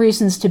lot of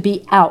reasons to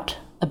be out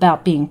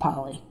about being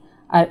poly.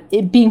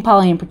 Being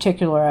poly in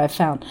particular, I've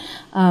found,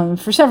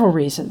 for several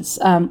reasons.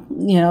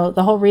 The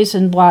whole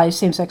reason why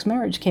same-sex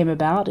marriage came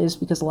about is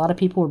because a lot of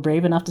people were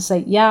brave enough to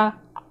say, yeah,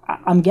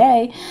 I'm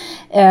gay,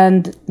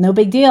 and no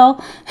big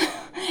deal.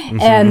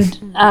 And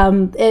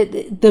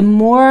the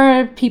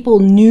more people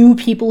knew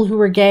people who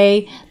were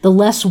gay, the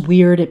less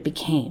weird it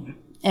became.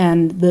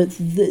 And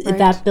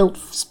that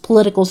built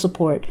political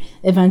support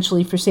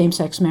eventually for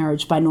same-sex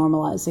marriage by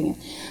normalizing it.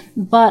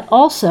 But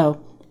also,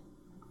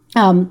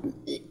 on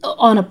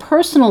a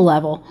personal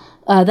level,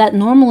 that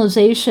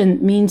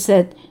normalization means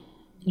that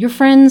your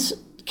friends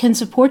can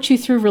support you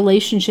through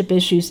relationship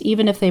issues,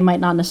 even if they might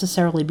not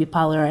necessarily be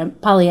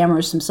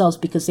polyamorous themselves,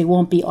 because they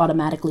won't be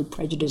automatically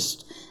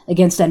prejudiced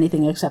against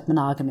anything except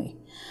monogamy.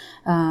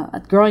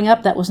 Growing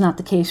up, that was not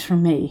the case for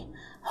me.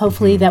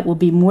 Hopefully that will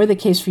be more the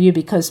case for you,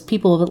 because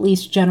people have at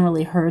least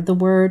generally heard the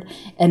word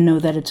and know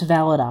that it's a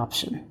valid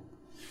option.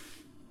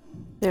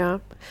 Yeah.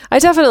 I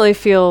definitely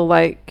feel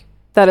like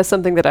that is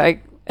something that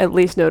I at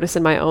least notice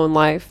in my own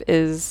life,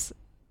 is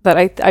that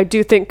I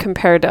do think,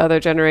 compared to other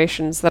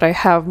generations, that I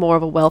have more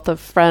of a wealth of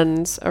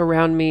friends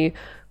around me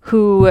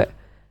who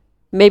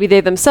maybe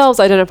they themselves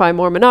identify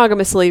more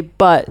monogamously,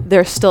 but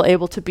they're still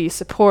able to be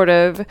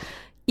supportive,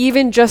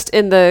 even just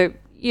in the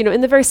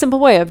very simple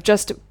way of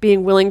just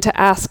being willing to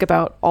ask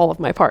about all of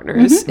my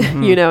partners,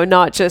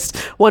 not just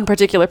one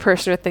particular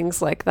person or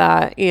things like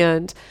that.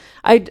 And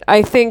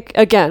I think,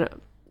 again,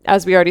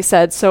 as we already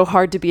said, so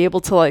hard to be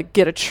able to like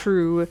get a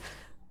true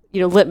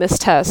litmus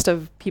test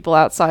of people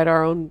outside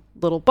our own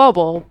little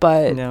bubble.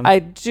 But I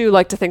do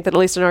like to think that, at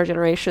least in our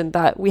generation,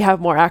 that we have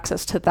more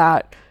access to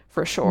that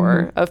for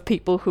sure, of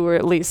people who are,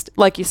 at least,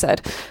 like you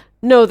said,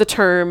 know the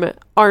term,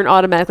 aren't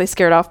automatically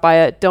scared off by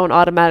it, don't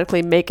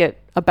automatically make it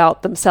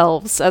about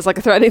themselves as like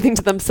a threatening thing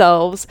to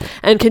themselves,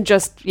 and can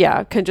just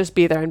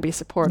be there and be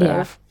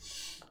supportive.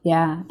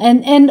 Yeah,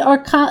 and are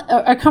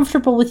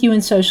comfortable with you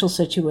in social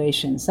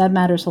situations. That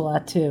matters a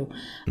lot too.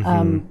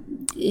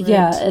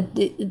 Yeah,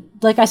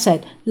 like I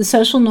said, the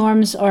social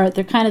norms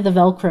they're kind of the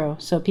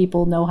Velcro, so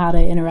people know how to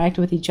interact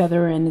with each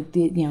other, and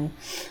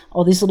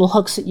all these little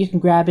hooks that you can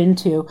grab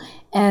into,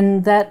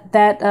 and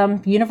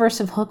that universe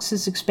of hooks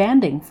is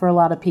expanding for a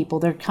lot of people.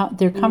 Their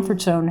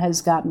comfort zone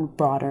has gotten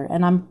broader,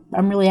 and I'm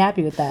really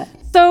happy with that.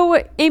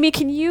 So, Amy,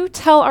 can you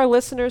tell our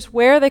listeners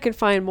where they can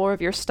find more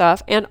of your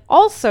stuff, and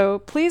also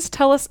please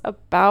tell us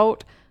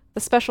about the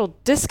special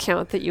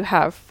discount that you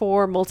have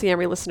for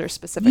Multiamory listeners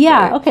specifically?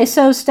 Yeah, okay,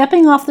 so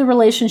stepping off the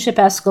relationship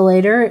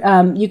escalator,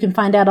 you can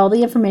find out all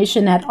the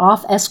information at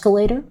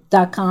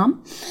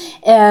offescalator.com.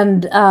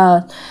 And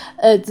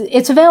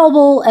it's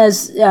available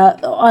as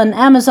on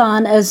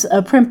Amazon as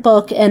a print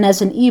book and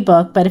as an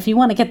ebook, but if you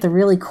want to get the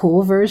really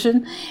cool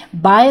version,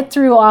 buy it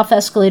through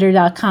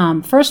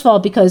offescalator.com. First of all,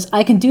 because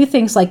I can do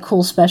things like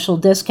cool special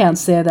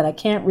discounts there that I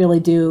can't really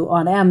do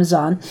on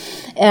Amazon.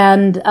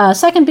 And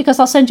second, because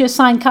I'll send you a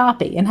signed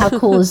copy. And how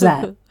cool is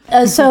that?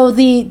 So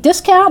the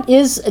discount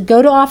is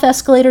go to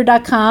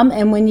offescalator.com,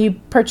 and when you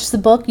purchase the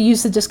book,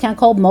 use the discount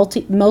code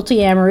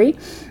Multiamory,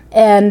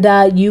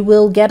 and you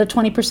will get a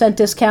 20%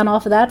 discount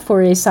off of that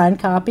for a signed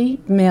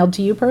copy mailed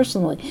to you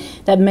personally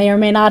that may or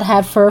may not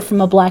have fur from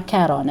a black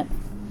cat on it.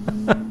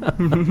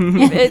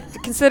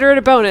 Consider it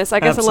a bonus, I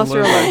guess. Absolutely.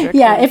 Unless you're allergic.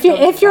 Yeah,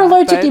 if you're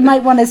allergic, you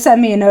might want to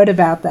send me a note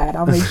about that.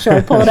 I'll make sure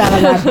I pull it out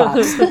of that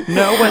box.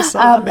 No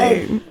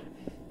wasabi.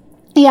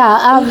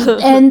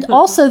 And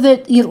also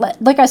that,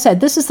 like I said,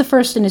 this is the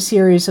first in a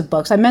series of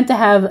books. I meant to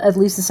have at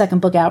least the second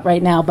book out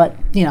right now, but,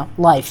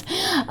 life.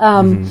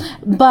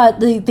 But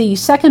the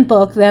second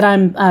book that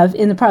I'm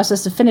in the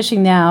process of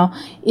finishing now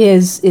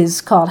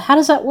is called How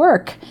Does That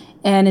Work?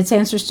 And it's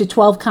answers to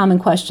 12 common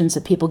questions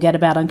that people get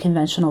about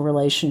unconventional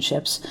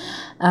relationships.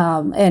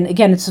 And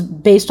again, it's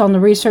based on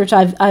the research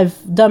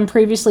I've done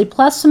previously,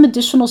 plus some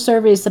additional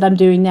surveys that I'm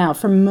doing now.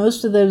 For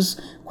most of those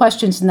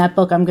questions in that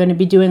book, I'm going to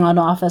be doing on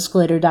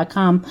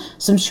offescalator.com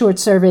some short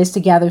surveys to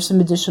gather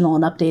some additional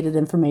and updated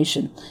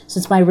information,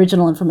 since my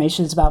original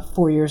information is about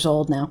 4 years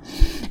old now.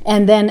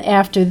 And then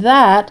after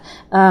that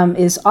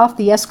is Off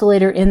the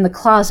Escalator in the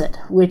Closet,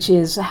 which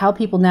is how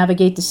people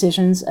navigate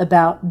decisions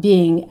about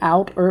being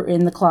out or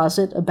in the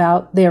closet,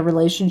 about their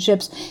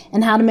relationships,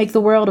 and how to make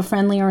the world a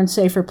friendlier and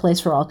safer place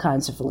for all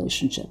kinds of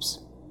relationships.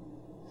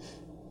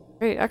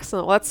 Great,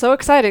 excellent. Well, that's so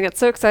exciting. It's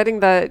so exciting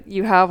that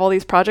you have all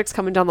these projects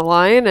coming down the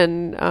line,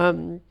 and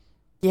I'm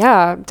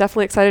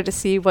definitely excited to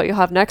see what you'll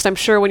have next. I'm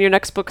sure when your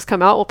next books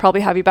come out, we'll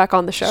probably have you back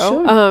on the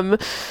show. Sure.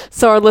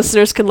 So our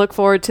listeners can look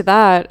forward to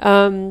that.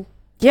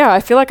 yeah,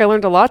 I feel like I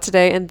learned a lot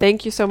today, and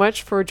thank you so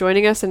much for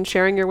joining us and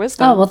sharing your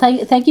wisdom. Oh, well,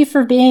 thank you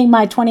for being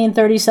my 20 and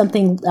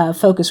 30-something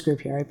focus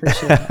group here. I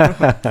appreciate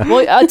it.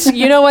 Well,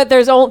 you know what?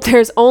 There's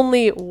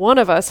only one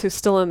of us who's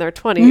still in their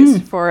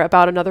 20s for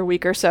about another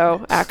week or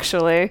so,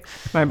 actually.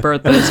 My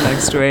birthday's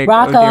next week.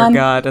 Rock oh, dear on.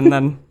 God. And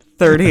then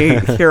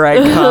 30, here I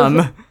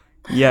come.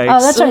 Yikes.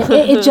 Oh, that's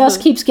right. It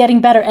just keeps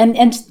getting better.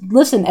 And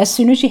listen, as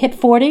soon as you hit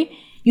 40,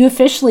 you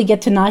officially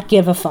get to not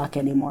give a fuck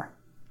anymore.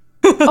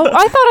 Oh,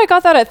 I thought I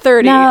got that at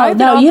 30.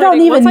 No, you don't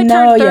even Once I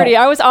know turned 30,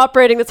 yet. I was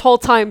operating this whole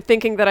time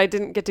thinking that I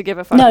didn't get to give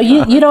a fuck. No,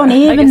 you don't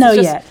even know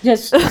yet.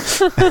 Just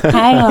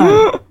hang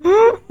on.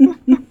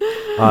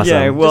 Awesome.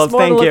 Yeah, well, Just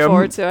more thank to look you.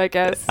 forward to, I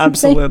guess.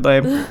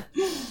 Absolutely.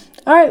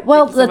 All right.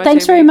 Well, Thank you so much,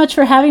 thanks Amy. very much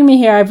for having me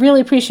here. I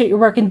really appreciate your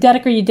work. And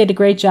Dedeker, you did a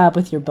great job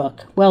with your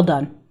book. Well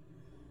done.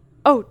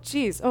 Oh,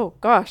 geez. Oh,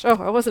 gosh. Oh,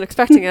 I wasn't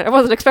expecting it. I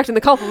wasn't expecting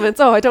the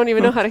compliments. Oh, I don't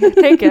even know how to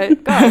take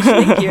it. Gosh,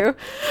 thank you.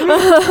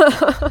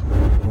 Well,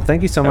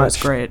 thank you so was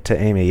much great. to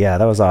Amy. Yeah,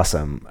 that was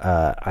awesome.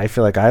 I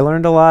feel like I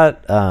learned a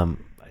lot. I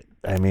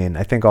mean,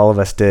 I think all of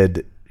us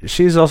did.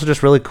 She's also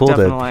just really cool to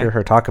Definitely. hear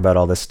her talk about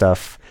all this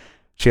stuff.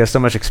 She has so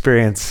much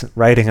experience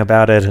writing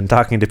about it and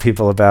talking to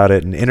people about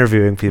it and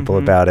interviewing people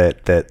about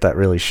it that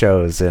really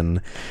shows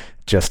in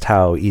just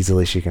how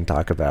easily she can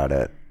talk about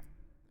it.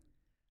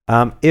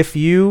 If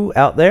you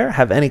out there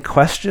have any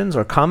questions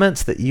or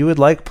comments that you would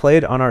like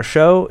played on our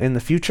show in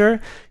the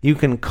future, you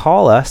can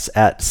call us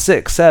at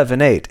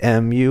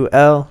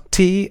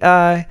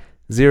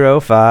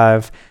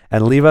 678-MULTI-05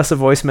 and leave us a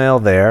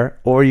voicemail there,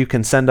 or you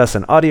can send us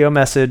an audio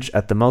message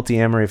at the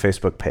Multiamory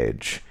Facebook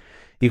page.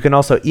 You can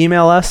also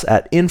email us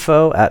at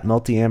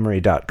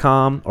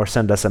info@multiamory.com or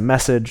send us a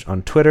message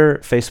on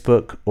Twitter,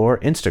 Facebook, or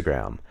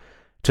Instagram.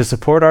 To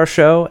support our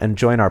show and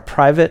join our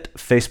private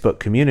Facebook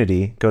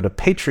community, go to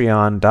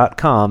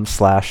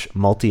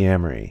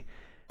patreon.com/multiamory.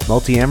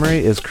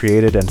 Multiamory is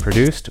created and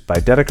produced by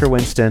Dedeker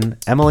Winston,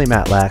 Emily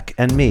Matlack,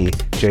 and me,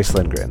 Jace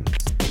Lindgren.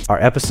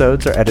 Our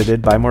episodes are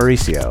edited by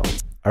Mauricio.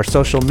 Our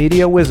social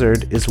media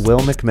wizard is Will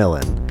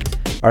McMillan.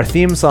 Our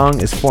theme song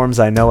is Forms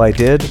I Know I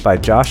Did by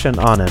Josh and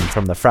Anand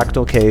from the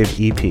Fractal Cave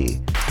EP.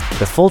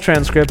 The full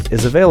transcript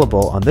is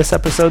available on this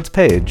episode's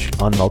page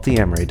on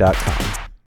multiamory.com.